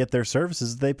get their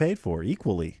services that they paid for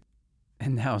equally.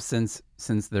 And now since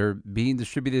they're being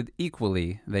distributed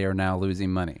equally, they are now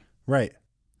losing money. Right.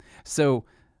 So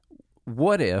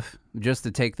what if, just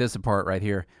to take this apart right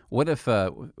here, what if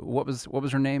what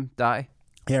was her name? Di?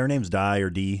 Yeah, her name's Di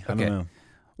or D. I don't know.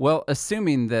 Well,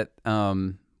 assuming that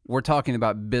we're talking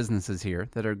about businesses here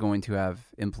that are going to have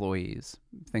employees,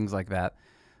 things like that.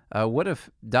 What if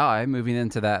Dye moving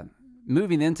into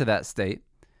that state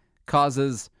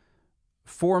causes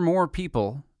 4 more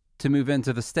people to move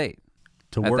into the state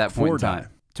To at work that point for in time, Dye.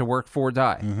 to work for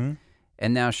Dye. Mm-hmm.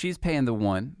 And now she's paying the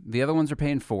 1. The other ones are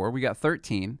paying 4. We got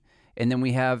 13. And then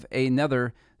we have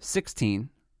another 16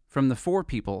 from the 4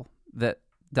 people that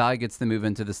Dye gets to move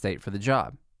into the state for the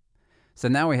job. So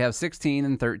now we have 16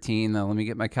 and 13. Now let me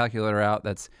get my calculator out.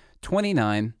 That's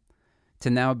 29 to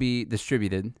now be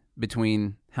distributed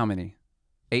between how many?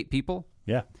 8 people?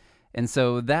 Yeah. And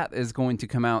so that is going to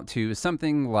come out to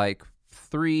something like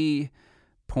 3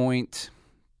 point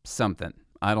something.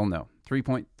 I don't know.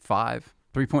 3.5,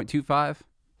 3.25,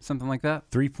 something like that.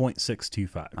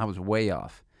 3.625. I was way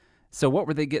off. So what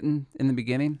were they getting in the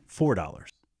beginning? $4.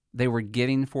 They were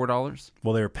getting $4?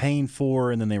 Well, they were paying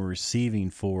 $4 and then they were receiving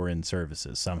 $4 in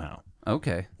services somehow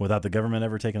Okay. without the government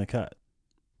ever taking a cut.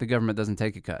 The government doesn't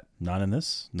take a cut. Not in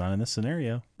this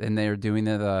scenario. And they're doing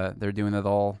it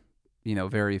all,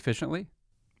 very efficiently.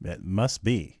 It must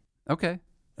be. Okay.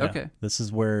 Yeah. Okay. This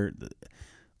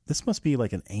must be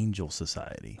like an angel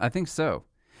society. I think so.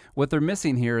 What they're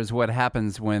missing here is what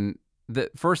happens when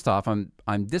first off,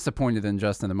 I'm disappointed in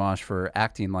Justin Amash for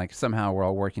acting like somehow we're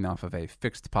all working off of a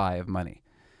fixed pie of money,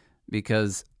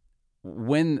 because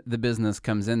when the business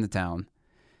comes into town,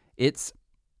 it's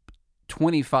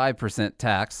 25%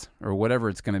 tax or whatever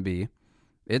it's going to be.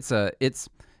 It's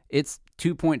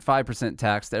 2.5%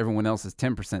 tax to everyone else's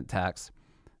 10% tax.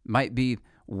 Might be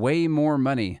way more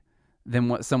money than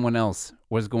what someone else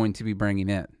was going to be bringing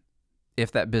in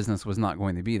if that business was not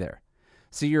going to be there.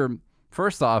 So you're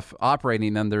first off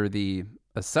operating under the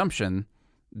assumption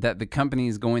that the company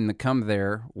is going to come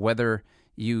there whether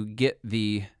you get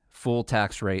the full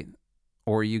tax rate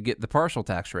or you get the partial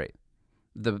tax rate.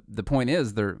 The point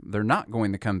is they're not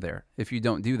going to come there if you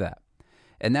don't do that.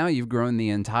 And now you've grown the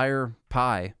entire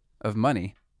pie of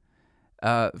money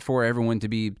for everyone to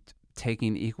be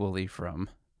taking equally from,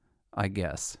 I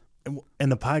guess.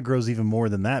 And the pie grows even more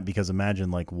than that, because imagine,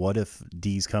 like, what if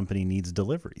Dee's company needs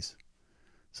deliveries?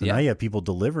 So now you have people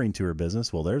delivering to her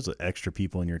business. Well, there's extra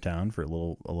people in your town for a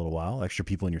little while, extra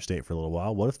people in your state for a little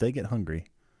while. What if they get hungry?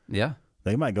 Yeah.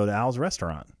 They might go to Al's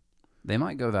restaurant. They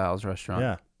might go to Al's restaurant.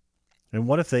 Yeah. And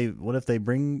what if they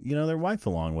bring, their wife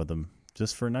along with them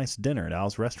just for a nice dinner at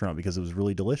Al's restaurant because it was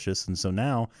really delicious, and so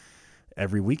now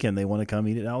every weekend they want to come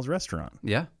eat at Al's restaurant.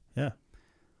 Yeah. Yeah.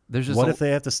 There's just what if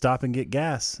they have to stop and get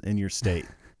gas in your state?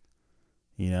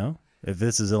 If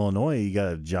this is Illinois, you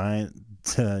got a giant,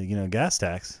 gas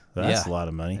tax. That's a lot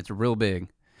of money. It's real big.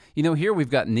 Here we've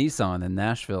got Nissan in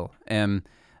Nashville, and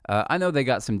I know they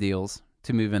got some deals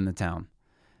to move into town.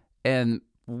 And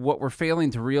what we're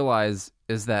failing to realize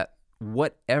is that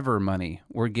whatever money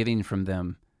we're getting from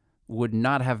them would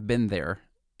not have been there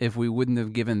if we wouldn't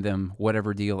have given them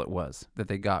whatever deal it was that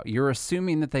they got. You're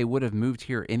assuming that they would have moved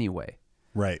here anyway.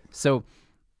 Right. So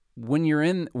when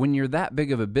you're that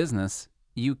big of a business,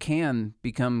 you can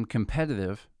become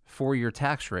competitive for your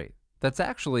tax rate. That's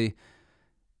actually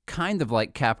kind of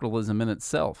like capitalism in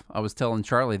itself. I was telling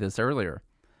Charlie this earlier.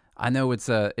 I know it's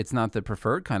not the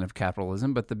preferred kind of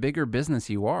capitalism, but the bigger business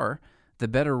you are, the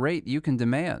better rate you can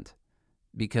demand,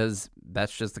 because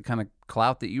that's just the kind of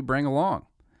clout that you bring along.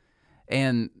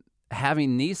 And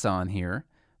having Nissan here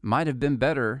might have been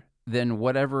better than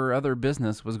whatever other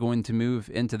business was going to move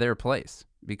into their place,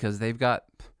 because they've got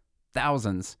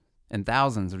thousands and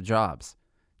thousands of jobs,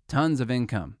 tons of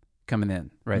income coming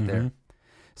in right there.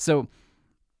 So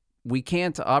we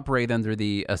can't operate under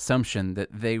the assumption that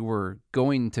they were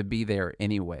going to be there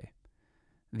anyway.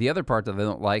 The other part that I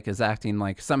don't like is acting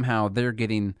like somehow they're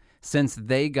getting, since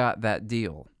they got that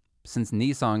deal, since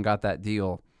Nissan got that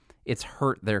deal, it's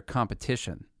hurt their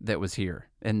competition that was here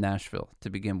in Nashville to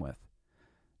begin with.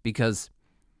 Because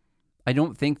I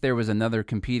don't think there was another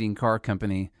competing car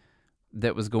company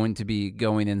that was going to be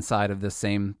going inside of the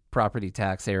same property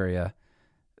tax area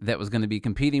that was going to be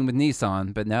competing with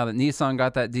Nissan. But now that Nissan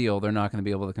got that deal, they're not going to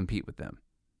be able to compete with them.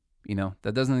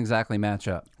 That doesn't exactly match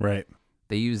up. Right.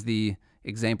 They use the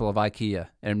example of IKEA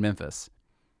in Memphis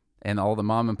and all the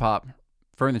mom and pop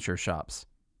furniture shops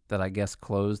that I guess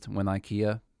closed when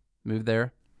IKEA moved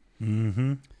there.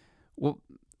 Mm-hmm. Well,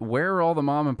 where are all the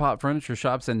mom and pop furniture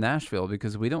shops in Nashville?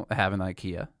 Because we don't have an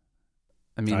IKEA.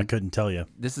 I mean, I couldn't tell you.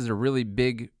 This is a really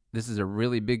big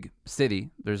city.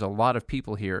 There's a lot of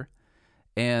people here,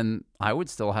 and I would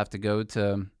still have to go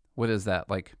to, what is that?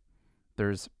 Like,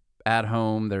 there's At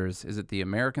Home. Is it the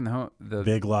American Home? The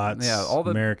Big Lots. Yeah, all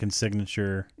the American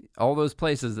Signature. All those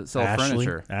places that sell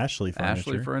furniture. Ashley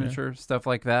Furniture. Stuff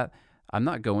like that. I'm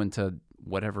not going to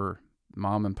whatever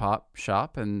mom and pop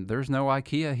shop, and there's no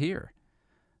IKEA here.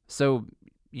 So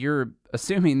you're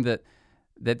assuming that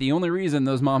the only reason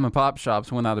those mom and pop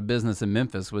shops went out of business in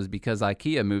Memphis was because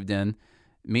IKEA moved in,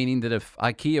 meaning that if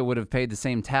IKEA would have paid the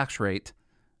same tax rate,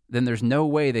 then there's no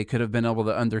way they could have been able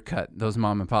to undercut those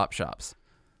mom and pop shops.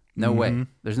 No way.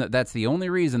 That's the only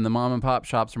reason the mom and pop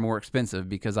shops are more expensive,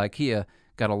 because IKEA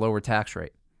got a lower tax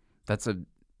rate. It's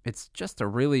a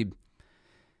really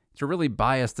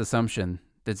biased assumption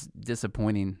that's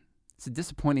disappointing. It's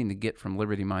disappointing to get from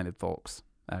liberty-minded folks,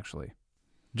 actually.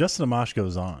 Justin Amash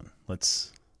goes on.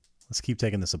 Let's keep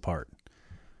taking this apart.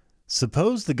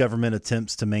 Suppose the government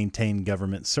attempts to maintain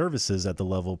government services at the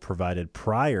level provided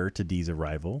prior to D's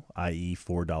arrival, i.e.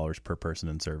 $4 per person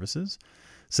in services.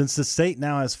 Since the state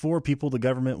now has 4 people, the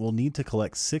government will need to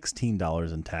collect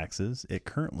 $16 in taxes. It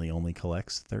currently only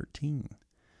collects $13.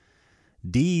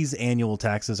 D's annual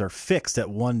taxes are fixed at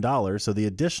 $1, so the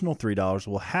additional $3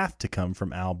 will have to come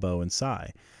from Al, Bo, and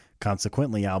Cy.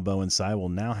 Consequently, Al, Bo, and Cy will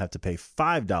now have to pay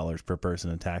 $5 per person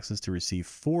in taxes to receive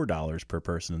 $4 per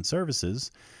person in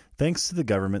services, thanks to the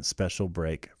government's special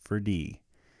break for D.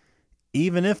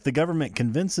 Even if the government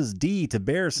convinces D to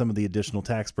bear some of the additional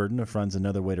tax burden or funds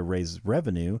another way to raise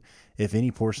revenue, if any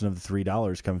portion of the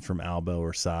 $3 comes from Al, Bo,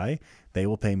 or Cy, they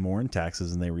will pay more in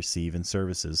taxes than they receive in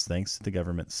services, thanks to the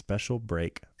government's special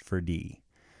break for D.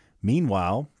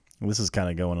 Meanwhile, this is kind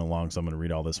of going along, so I'm going to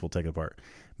read all this. We'll take it apart.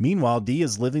 Meanwhile, D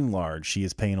is living large. She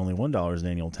is paying only $1 in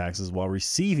annual taxes while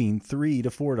receiving $3 to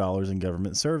 $4 in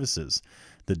government services.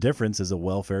 The difference is a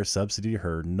welfare subsidy to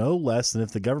her, no less than if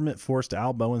the government forced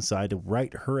Al, Bo, and Cy to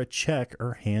write her a check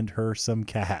or hand her some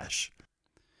cash.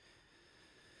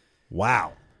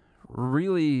 Wow.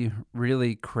 Really,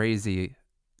 really crazy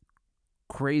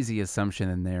assumption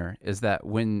in there is that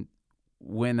when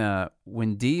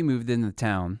D moved into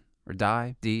town, or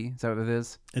D, is that what it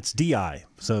is? It's DI,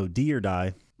 so D or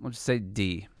die. We'll just say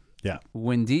D. Yeah.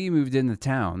 When D moved into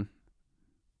town,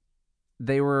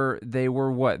 they were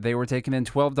what? They were taking in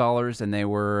 $12 and they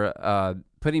were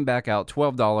putting back out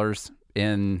 $12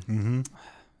 in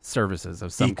services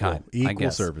of some kind. I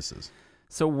guess. Services.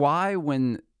 So why,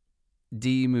 when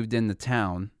D moved into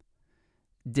town,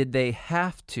 did they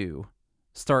have to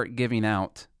start giving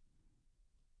out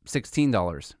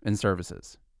 $16 in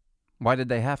services? Why did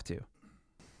they have to?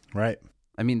 Right.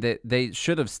 I mean, they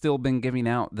should have still been giving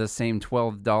out the same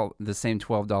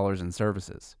 $12 in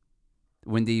services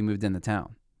when D moved into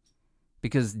town,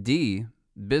 because D,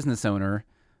 business owner,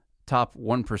 top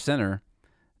 1%er,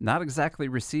 not exactly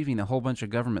receiving a whole bunch of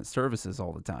government services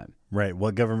all the time. Right.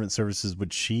 What government services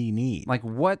would she need? Like,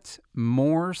 what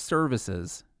more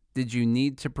services did you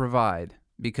need to provide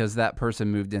because that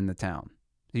person moved into town?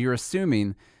 You're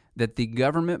assuming that the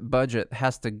government budget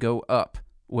has to go up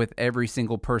with every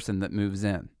single person that moves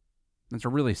in. That's a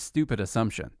really stupid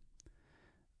assumption.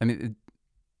 I mean,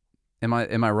 am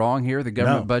I wrong here? The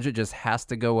government budget just has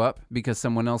to go up because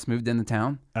someone else moved into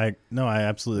town? I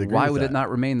absolutely agree. Why with would that. it not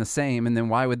remain the same? And then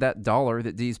why would that dollar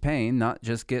that D's paying not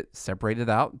just get separated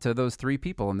out to those 3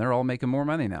 people, and they're all making more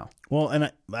money now? Well,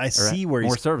 and I see where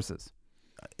more services.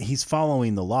 He's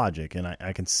following the logic, and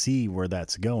I can see where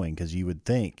that's going, because you would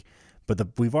think, but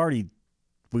we've already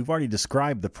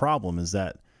described the problem is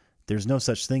that there's no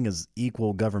such thing as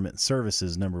equal government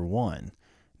services, number one.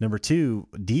 Number two,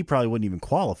 D probably wouldn't even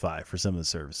qualify for some of the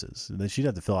services. She'd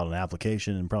have to fill out an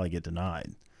application and probably get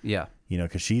denied. Yeah.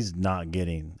 Because she's not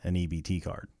getting an EBT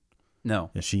card. No.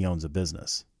 If she owns a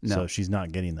business. No. So she's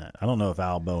not getting that. I don't know if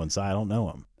Al, Bo, and Cy, I don't know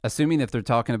them. Assuming if they're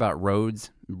talking about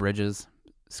roads, bridges,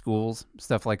 schools,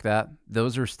 stuff like that,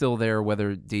 those are still there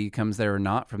whether D comes there or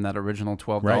not from that original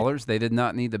 $12. Right. They did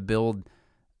not need to build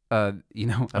a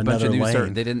Another bunch of new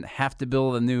lane. They didn't have to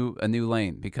build a new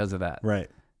lane because of that. Right.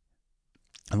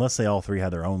 Unless they all 3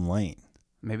 had their own lane.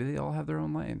 Maybe they all have their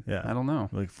own lane. Yeah. I don't know.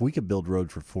 Like, if we could build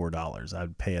road for $4,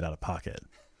 I'd pay it out of pocket.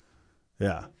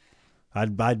 Yeah.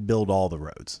 I'd build all the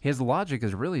roads. His logic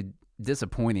is really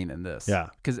disappointing in this. Yeah.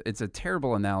 Because it's a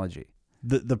terrible analogy.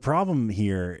 The problem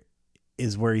here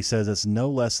is where he says it's no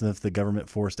less than if the government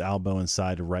forced Al, Bo, and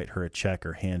Cy to write her a check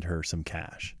or hand her some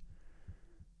cash.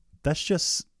 That's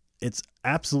just, it's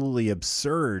absolutely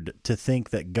absurd to think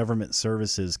that government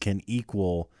services can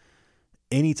equal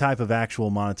any type of actual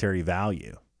monetary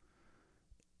value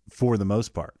for the most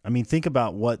part. I mean, think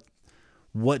about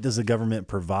what does the government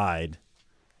provide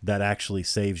that actually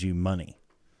saves you money?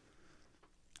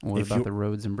 What about the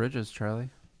roads and bridges, Charlie?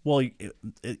 Well,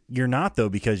 you're not, though,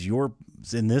 because you're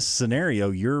in this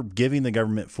scenario, you're giving the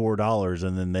government $4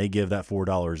 and then they give that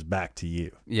 $4 back to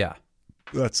you. Yeah.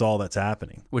 That's all that's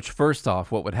happening. Which, first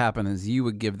off, what would happen is you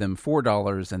would give them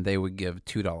 $4 and they would give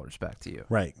 $2 back to you.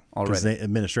 Right. Because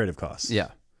administrative costs. Yeah.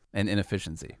 And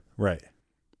inefficiency. Right.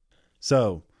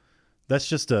 So that's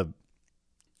just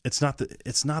it's not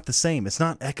the same. It's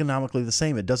not economically the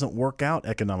same. It doesn't work out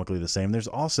economically the same. There's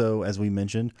also, as we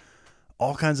mentioned,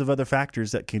 all kinds of other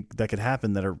factors that could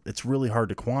happen it's really hard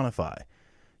to quantify.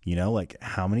 You know, like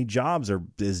how many jobs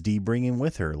is Dee bringing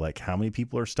with her? Like how many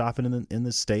people are stopping in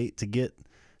the state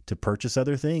to purchase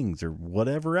other things or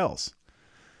whatever else.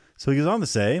 So he goes on to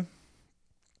say,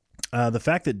 the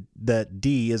fact that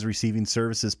Dee is receiving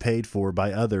services paid for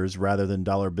by others rather than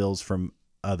dollar bills from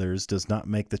others does not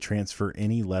make the transfer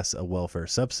any less a welfare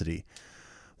subsidy.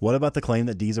 What about the claim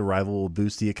that Dee's arrival will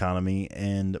boost the economy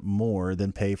and more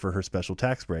than pay for her special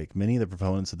tax break? Many of the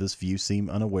proponents of this view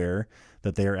seem unaware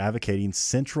that they are advocating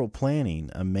central planning,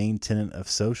 a main tenet of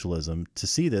socialism. To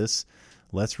see this,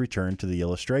 let's return to the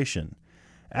illustration.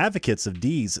 Advocates of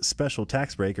Dee's special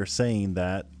tax break are saying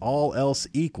that, all else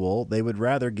equal, they would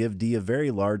rather give Dee a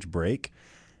very large break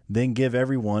than give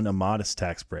everyone a modest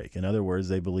tax break. In other words,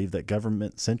 they believe that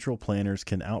government central planners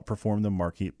can outperform the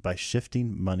market by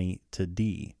shifting money to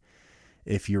Dee.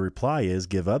 If your reply is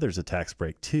give others a tax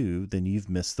break too, then you've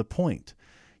missed the point.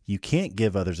 You can't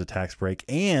give others a tax break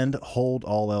and hold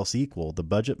all else equal. The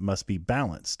budget must be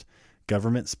balanced.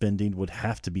 Government spending would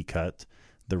have to be cut.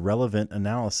 The relevant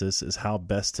analysis is how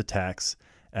best to tax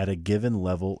at a given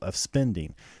level of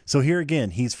spending. So here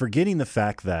again, he's forgetting the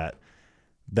fact that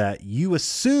you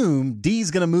assume Dee's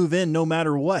going to move in no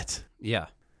matter what. Yeah.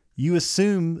 You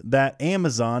assume that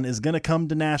Amazon is going to come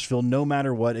to Nashville no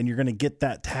matter what, and you're going to get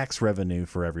that tax revenue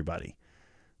for everybody.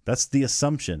 That's the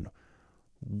assumption.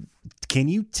 Can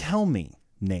you tell me,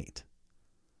 Nate,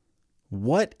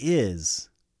 what is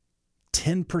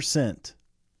 10%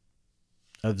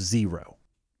 of 0?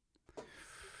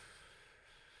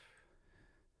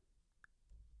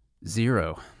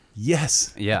 0.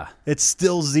 Yes. Yeah. It's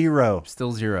still 0.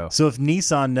 Still 0. So if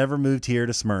Nissan never moved here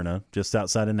to Smyrna, just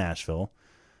outside of Nashville,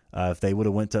 if they would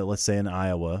have went to, let's say, in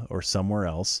Iowa or somewhere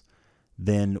else,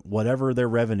 then whatever their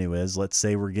revenue is, let's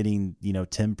say we're getting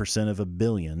 10% of $1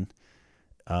 billion,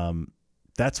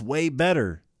 that's way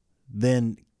better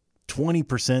than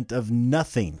 20% of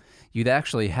nothing. You'd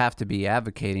actually have to be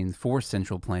advocating for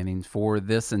central planning for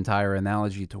this entire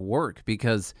analogy to work,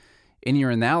 because in your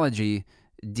analogy,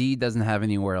 Dee doesn't have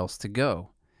anywhere else to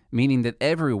go, meaning that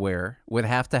everywhere would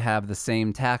have to have the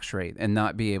same tax rate and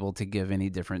not be able to give any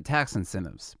different tax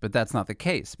incentives. But that's not the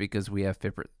case because we have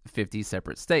 50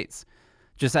 separate states.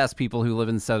 Just ask people who live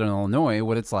in Southern Illinois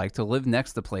what it's like to live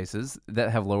next to places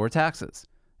that have lower taxes.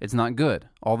 It's not good.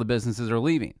 All the businesses are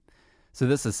leaving. So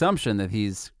this assumption that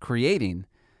he's creating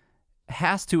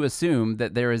has to assume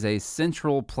that there is a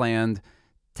central planned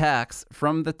tax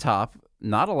from the top,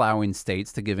 not allowing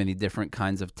states to give any different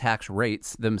kinds of tax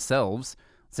rates themselves.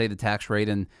 Say the tax rate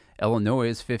in Illinois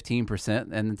is 15%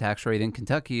 and the tax rate in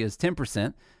Kentucky is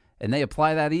 10%, and they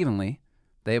apply that evenly.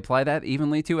 They apply that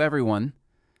evenly to everyone.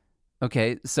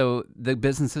 Okay, so the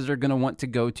businesses are going to want to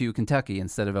go to Kentucky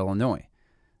instead of Illinois.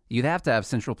 You'd have to have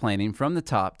central planning from the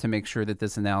top to make sure that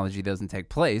this analogy doesn't take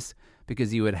place,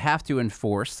 because you would have to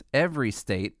enforce every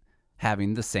state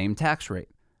having the same tax rate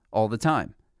all the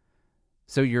time.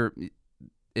 So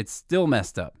it's still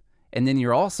messed up. And then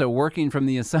you're also working from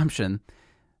the assumption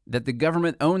that the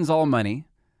government owns all money,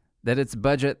 that its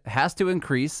budget has to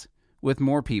increase with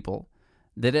more people,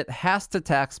 that it has to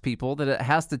tax people, that it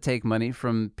has to take money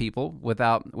from people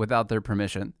without their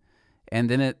permission, and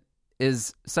then it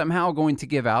is somehow going to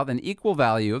give out an equal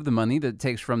value of the money that it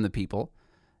takes from the people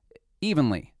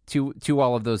evenly to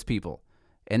all of those people,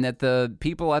 and that the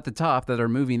people at the top that are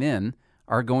moving in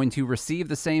are going to receive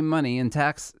the same money in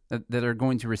tax, that are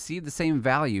going to receive the same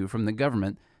value from the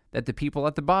government that the people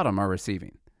at the bottom are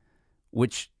receiving,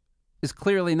 which is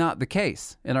clearly not the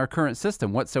case in our current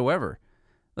system whatsoever.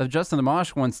 If Justin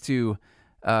Amash wants to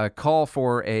call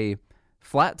for a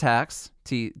flat tax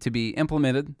to be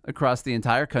implemented across the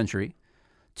entire country,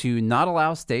 to not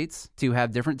allow states to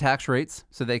have different tax rates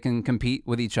so they can compete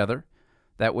with each other.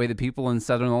 That way the people in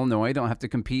Southern Illinois don't have to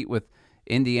compete with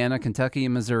Indiana, Kentucky,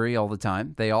 and Missouri all the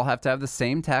time. They all have to have the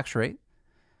same tax rate.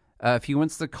 If he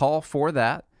wants to call for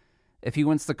that, if he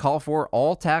wants to call for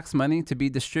all tax money to be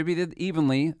distributed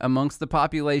evenly amongst the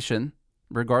population,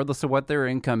 regardless of what their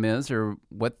income is or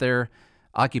what their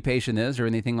occupation is or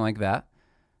anything like that,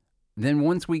 then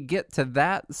once we get to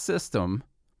that system,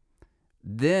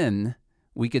 then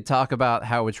we could talk about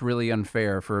how it's really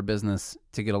unfair for a business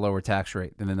to get a lower tax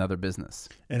rate than another business.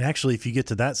 And actually, if you get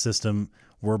to that system,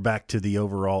 we're back to the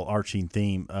overall arching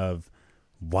theme of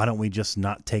why don't we just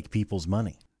not take people's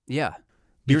money? Yeah.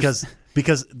 because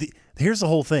here's the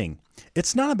whole thing.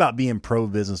 It's not about being pro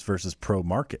business versus pro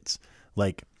markets.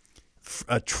 Like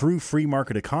a true free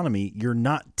market economy, you're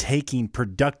not taking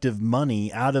productive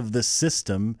money out of the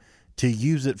system to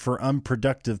use it for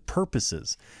unproductive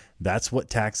purposes. That's what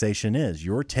taxation is.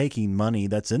 You're taking money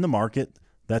that's in the market,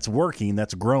 that's working,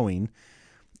 that's growing,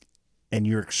 and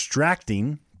you're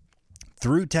extracting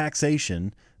through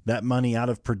taxation that money out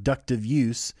of productive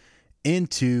use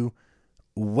into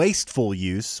wasteful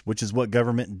use, which is what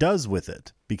government does with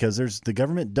it, because the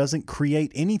government doesn't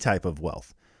create any type of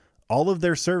wealth. All of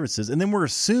their services, and then we're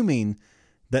assuming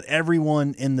that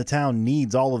everyone in the town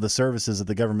needs all of the services that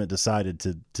the government decided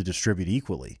to distribute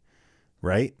equally,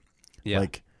 right? Yeah.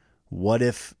 Like, what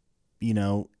if,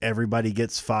 everybody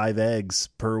gets 5 eggs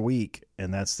per week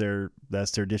and that's their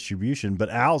distribution, but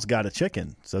Al's got a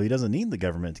chicken, so he doesn't need the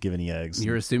government to give any eggs.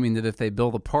 You're assuming that if they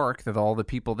build a park, that all the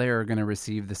people there are going to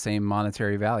receive the same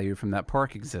monetary value from that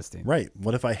park existing. Right.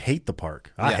 What if I hate the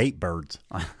park? I hate birds.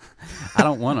 I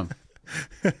don't want them.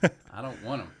 I don't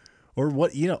want them. Or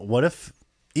what if,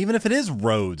 even if it is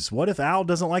roads, what if Al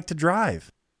doesn't like to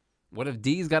drive? What if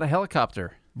Dee's got a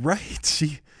helicopter? Right.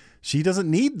 She doesn't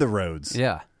need the roads.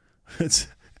 Yeah. This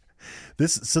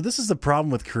is the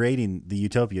problem with creating the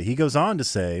utopia. He goes on to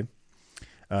say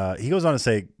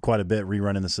quite a bit,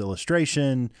 rerunning this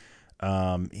illustration.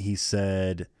 He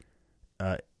said,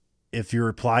 if your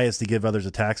reply is to give others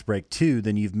a tax break too,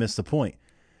 then you've missed the point.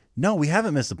 No, we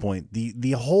haven't missed the point.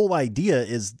 The whole idea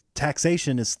is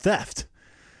taxation is theft.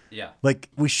 Yeah. Like,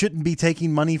 we shouldn't be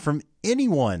taking money from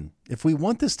anyone. If we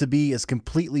want this to be as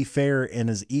completely fair and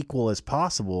as equal as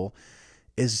possible,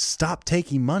 is stop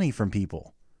taking money from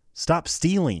people. Stop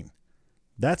stealing.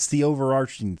 That's the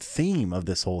overarching theme of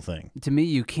this whole thing. To me,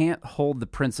 you can't hold the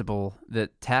principle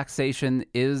that taxation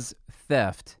is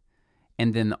theft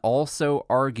and then also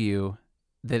argue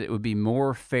that it would be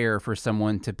more fair for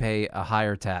someone to pay a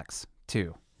higher tax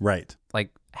too. Right.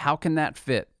 Like, how can that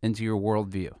fit into your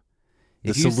worldview?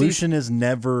 The solution is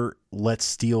never let's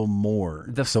steal more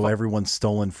so everyone's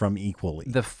stolen from equally.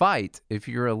 The fight, if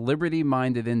you're a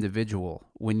liberty-minded individual,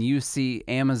 when you see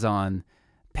Amazon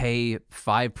pay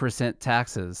 5%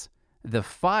 taxes, the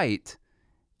fight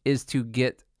is to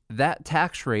get that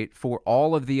tax rate for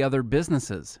all of the other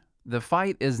businesses. The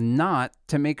fight is not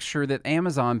to make sure that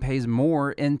Amazon pays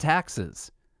more in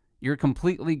taxes. You're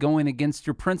completely going against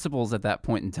your principles at that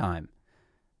point in time.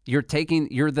 You're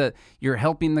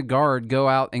helping the guard go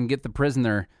out and get the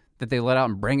prisoner that they let out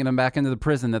and bringing them back into the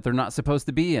prison that they're not supposed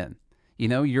to be in.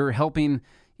 You're helping,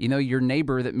 your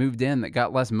neighbor that moved in that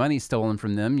got less money stolen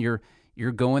from them.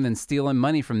 You're going and stealing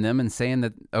money from them and saying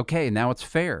that, okay, now it's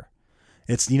fair.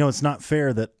 It's not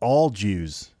fair that all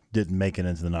Jews didn't make it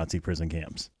into the Nazi prison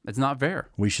camps. It's not fair.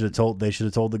 They should have told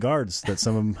the guards that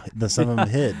some of them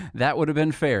hid. That would have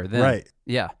been fair then. Right.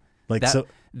 Yeah.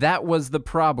 That was the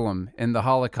problem in the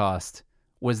Holocaust,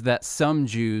 was that some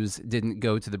Jews didn't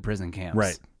go to the prison camps.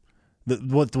 Right.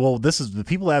 The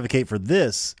people advocate for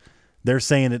this. They're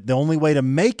saying that the only way to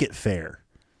make it fair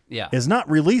is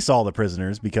not release all the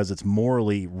prisoners because it's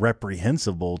morally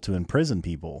reprehensible to imprison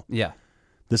people. Yeah.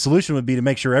 The solution would be to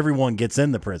make sure everyone gets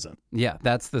in the prison. Yeah,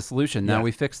 that's the solution. Now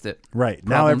we fixed it. Right.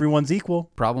 Now everyone's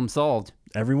equal. Problem solved.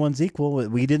 Everyone's equal.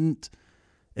 We didn't.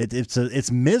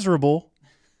 It's miserable.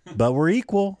 But we're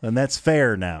equal, and that's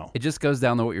fair now. It just goes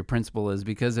down to what your principle is,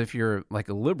 because if you're like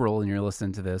a liberal and you're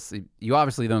listening to this, you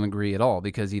obviously don't agree at all,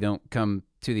 because you don't come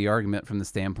to the argument from the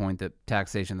standpoint that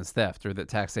taxation is theft, or that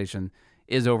taxation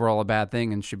is overall a bad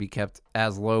thing and should be kept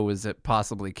as low as it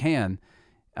possibly can.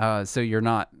 So you're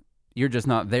just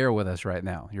not there with us right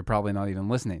now. You're probably not even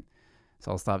listening. So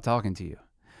I'll stop talking to you.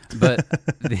 But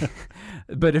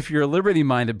but if you're a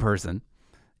liberty-minded person,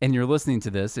 and you're listening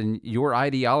to this, and your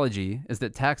ideology is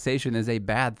that taxation is a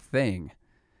bad thing,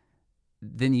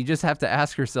 then you just have to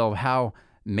ask yourself how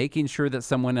making sure that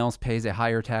someone else pays a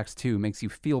higher tax too makes you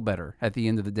feel better at the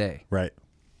end of the day. Right.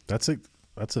 That's a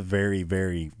very,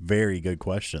 very, very good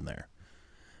question there.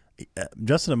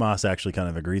 Justin Amos actually kind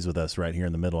of agrees with us right here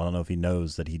in the middle. I don't know if he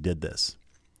knows that he did this.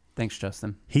 Thanks,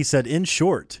 Justin. He said, in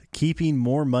short, keeping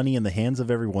more money in the hands of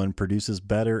everyone produces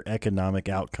better economic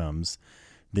outcomes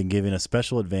than giving a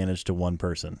special advantage to one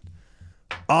person.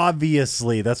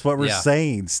 Obviously, that's what we're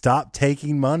saying. Stop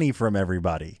taking money from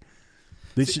everybody.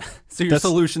 So your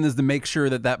solution is to make sure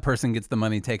that person gets the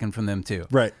money taken from them too.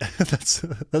 Right.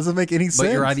 That doesn't make any sense.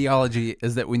 But your ideology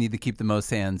is that we need to keep the most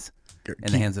hands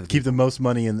in the hands of the keep the most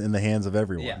money in the hands of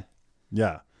everyone.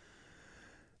 Yeah.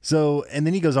 So, and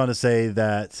then he goes on to say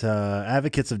that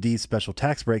advocates of Dee's special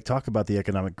tax break talk about the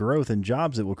economic growth and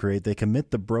jobs it will create. They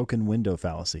commit the broken window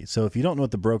fallacy. So if you don't know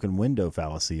what the broken window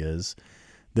fallacy is,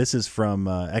 This is from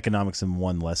Economics in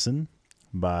One Lesson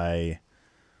by,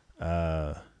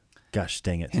 gosh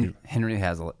dang it, Henry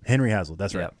Hazlitt. Henry Hazlitt.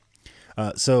 That's right.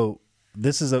 So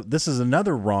this is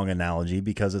another wrong analogy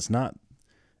because it's not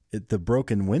the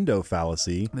broken window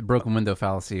fallacy. The broken window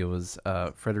fallacy was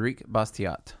Frederic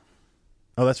Bastiat.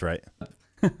 Oh, that's right.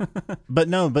 but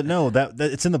no, that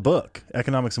it's in the book,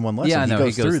 Economics in One Lesson. Yeah, he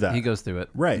goes through that. He goes through it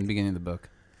Right. in the beginning of the book.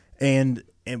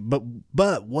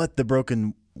 But what the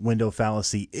broken window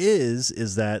fallacy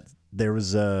is that there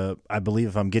was I believe,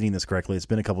 if I'm getting this correctly, it's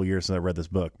been a couple years since I read this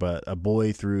book, but a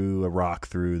boy threw a rock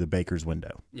through the baker's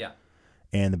window. Yeah.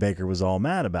 And the baker was all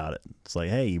mad about it. It's like,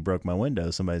 hey, you broke my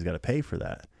window. Somebody's got to pay for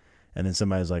that. And then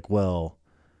somebody's like, well,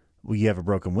 you have a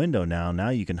broken window now. Now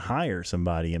you can hire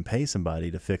somebody and pay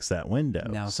somebody to fix that window.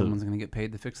 Now someone's going to get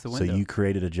paid to fix the So window. you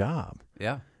created a job.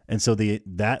 Yeah. And so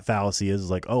that fallacy is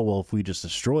like, oh, well, if we just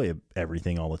destroy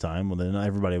everything all the time, well, then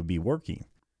everybody would be working.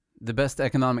 The best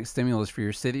economic stimulus for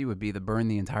your city would be to burn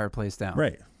the entire place down.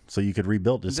 Right. So you could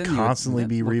rebuild, just Then you would constantly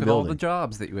be look rebuilding. at all the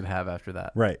jobs that you would have after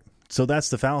that. Right. So that's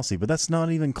the fallacy, but that's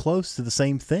not even close to the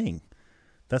same thing.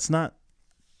 That's not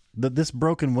this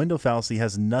broken window fallacy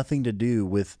has nothing to do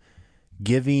with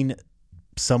giving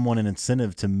someone an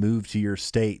incentive to move to your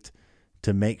state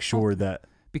to make sure that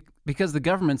Because the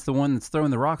government's the one that's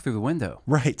throwing the rock through the window.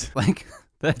 right. Like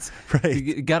that's Right.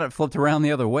 You got it flipped around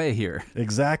the other way here.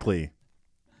 Exactly.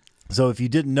 So if you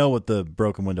didn't know what the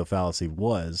broken window fallacy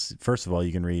was, first of all,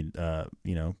 you can read,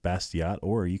 Bastiat,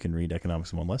 or you can read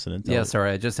Economics in One Lesson. And Yeah,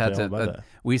 sorry, I just had tell to. about that.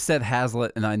 We said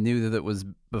Hazlitt, and I knew that it was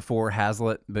before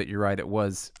Hazlitt, but you're right, it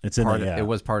was. It's in part there, yeah. It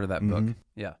was part of that book. Mhm.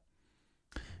 Yeah.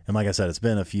 And like I said, it's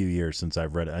been a few years since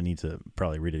I've read it. I need to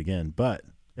probably read it again, but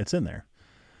it's in there.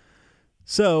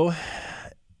 So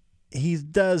he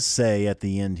does say at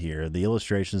the end here, the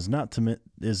illustration is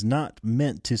not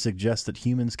meant to suggest that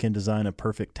humans can design a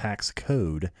perfect tax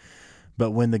code,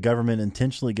 but when the government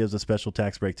intentionally gives a special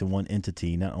tax break to one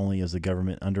entity, not only is the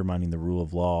government undermining the rule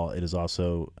of law, it is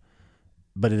also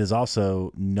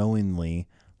knowingly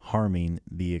harming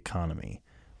the economy.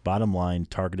 Bottom line,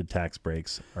 targeted tax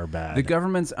breaks are bad. The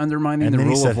government's undermining And the then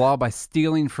he rule said- of law by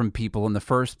stealing from people in the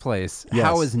first place. Yes.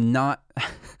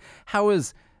 How is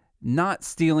not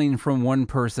stealing from one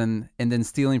person and then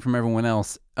stealing from everyone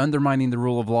else undermining the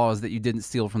rule of law is that you didn't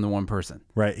steal from the one person?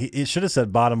 Right. It should have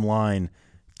said bottom line,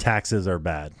 taxes are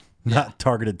bad, not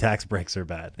targeted tax breaks are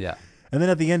bad. Yeah. And then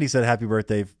at the end, he said, happy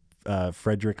birthday,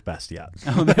 Frederic Bastiat.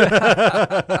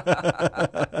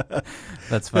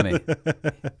 That's funny.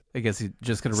 I guess he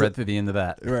just could have read through the end of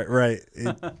that. Right.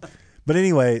 But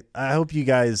anyway, I hope you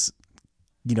guys,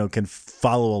 can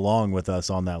follow along with us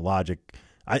on that logic.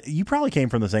 You probably came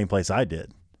from the same place I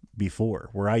did before,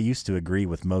 where I used to agree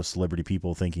with most Liberty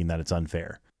people thinking that it's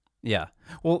unfair. Yeah.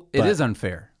 Well, it is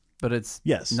unfair, but it's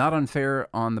not unfair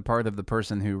on the part of the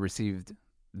person who received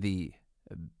the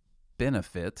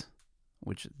benefit,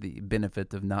 which the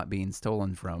benefit of not being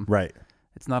stolen from. Right.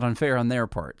 It's not unfair on their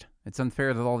part. It's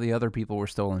unfair that all the other people were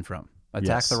stolen from.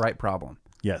 Attack the right problem.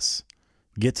 Yes.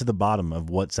 Get to the bottom of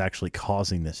what's actually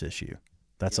causing this issue.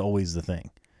 That's always the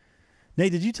thing.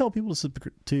 Nate, did you tell people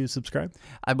to subscribe?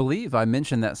 I believe I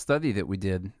mentioned that study that we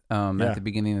did at the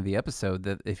beginning of the episode,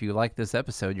 that if you like this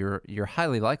episode, you're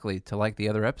highly likely to like the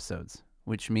other episodes,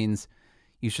 which means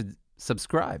you should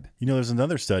subscribe. There's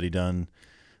another study done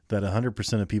that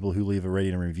 100% of people who leave a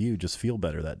rating and review just feel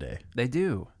better that day. They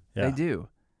do. Yeah. They do.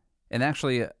 And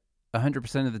actually,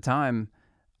 100% of the time,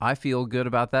 I feel good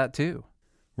about that too.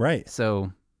 Right.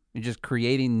 So you're just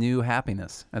creating new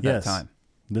happiness at that time.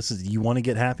 You want to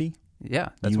get happy? Yeah.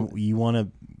 You want to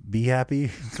be happy?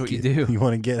 That's what you do. You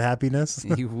want to get happiness?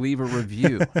 You leave a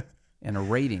review and a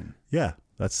rating. Yeah.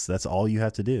 That's all you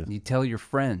have to do. You tell your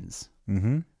friends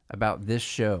about this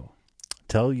show.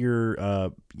 Tell your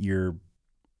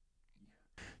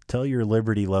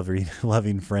Liberty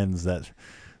loving friends that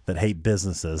hate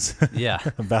businesses Yeah.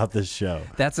 about this show.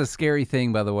 That's a scary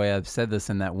thing, by the way. I've said this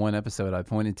in that one episode I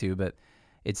pointed to, but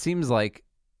it seems like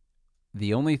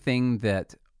the only thing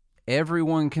that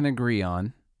everyone can agree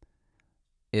on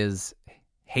is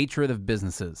hatred of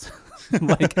businesses.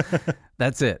 Like,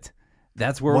 that's it.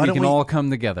 That's where we can all come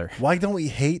together. Why don't we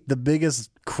hate the biggest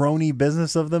crony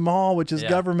business of them all, which is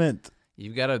government?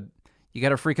 You got a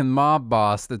freaking mob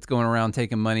boss that's going around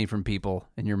taking money from people,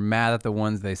 and you're mad at the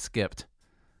ones they skipped.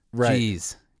 Right.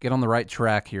 Jeez, get on the right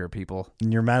track here, people.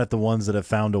 And you're mad at the ones that have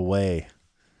found a way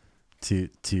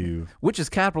to Which is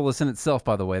capitalist in itself,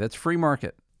 by the way. That's free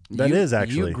market. That is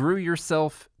actually. You grew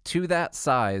yourself to that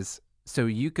size so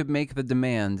you could make the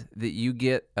demand that you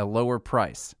get a lower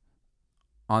price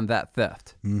on that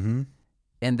theft. Mm-hmm.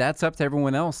 And that's up to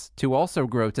everyone else to also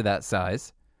grow to that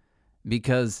size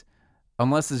because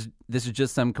unless this is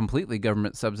just some completely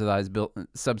government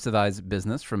subsidized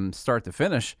business from start to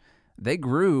finish, they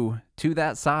grew to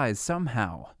that size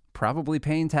somehow, probably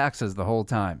paying taxes the whole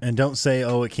time. And don't say,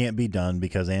 "Oh, it can't be done,"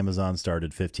 because Amazon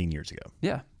started 15 years ago.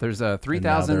 Yeah, there's a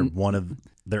 3,000.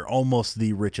 They're almost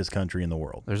the richest country in the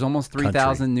world. There's almost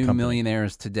 3,000 new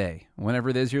millionaires today. Whenever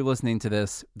it is you're listening to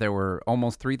this, there were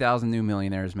almost 3,000 new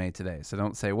millionaires made today. So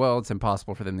don't say, "Well, it's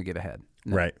impossible for them to get ahead."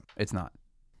 No, right? It's not.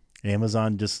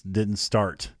 Amazon just didn't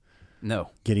start. No,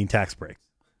 getting tax breaks.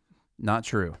 Not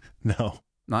true. No,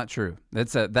 not true.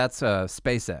 That's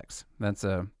SpaceX. That's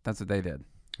what they did.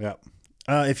 Yeah.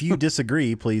 If you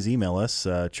disagree, please email us,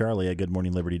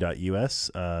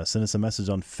 charlie@goodmorningliberty.us. Send us a message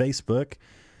on Facebook.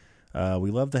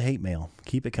 We love the hate mail.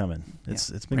 Keep it coming.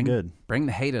 It's been good. Bring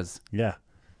the haters. Yeah.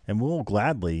 And we'll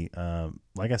gladly,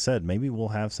 like I said, maybe we'll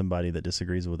have somebody that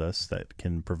disagrees with us that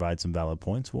can provide some valid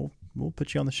points. We'll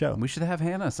put you on the show. We should have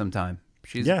Hannah sometime.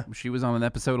 She was on an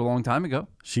episode a long time ago.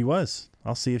 She was.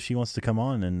 I'll see if she wants to come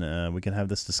on and we can have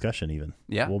this discussion even.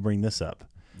 Yeah. We'll bring this up.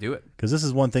 Do it. Because this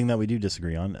is one thing that we do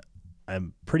disagree on.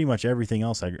 Pretty much everything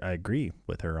else I agree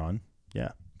with her on.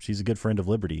 Yeah. She's a good friend of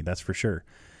liberty. That's for sure.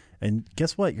 And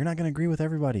guess what? You're not going to agree with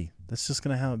everybody. That's just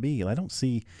going to how it be. I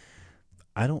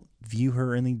don't view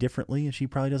her any differently, and she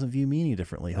probably doesn't view me any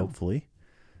differently, hopefully.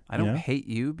 I don't hate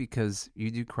you because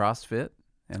you do CrossFit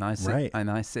and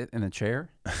I sit in a chair.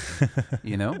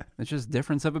 It's just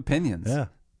difference of opinions. Yeah.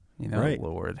 Right.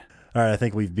 Lord. All right, I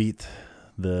think we've beat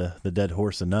the dead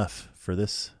horse enough for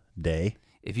this day.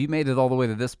 If you made it all the way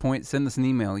to this point, send us an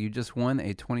email. You just won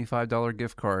a $25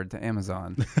 gift card to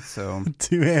Amazon. So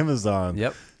to Amazon.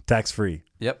 Yep. Tax free.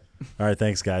 Yep. All right,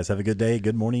 thanks guys. Have a good day.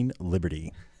 Good morning,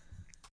 Liberty.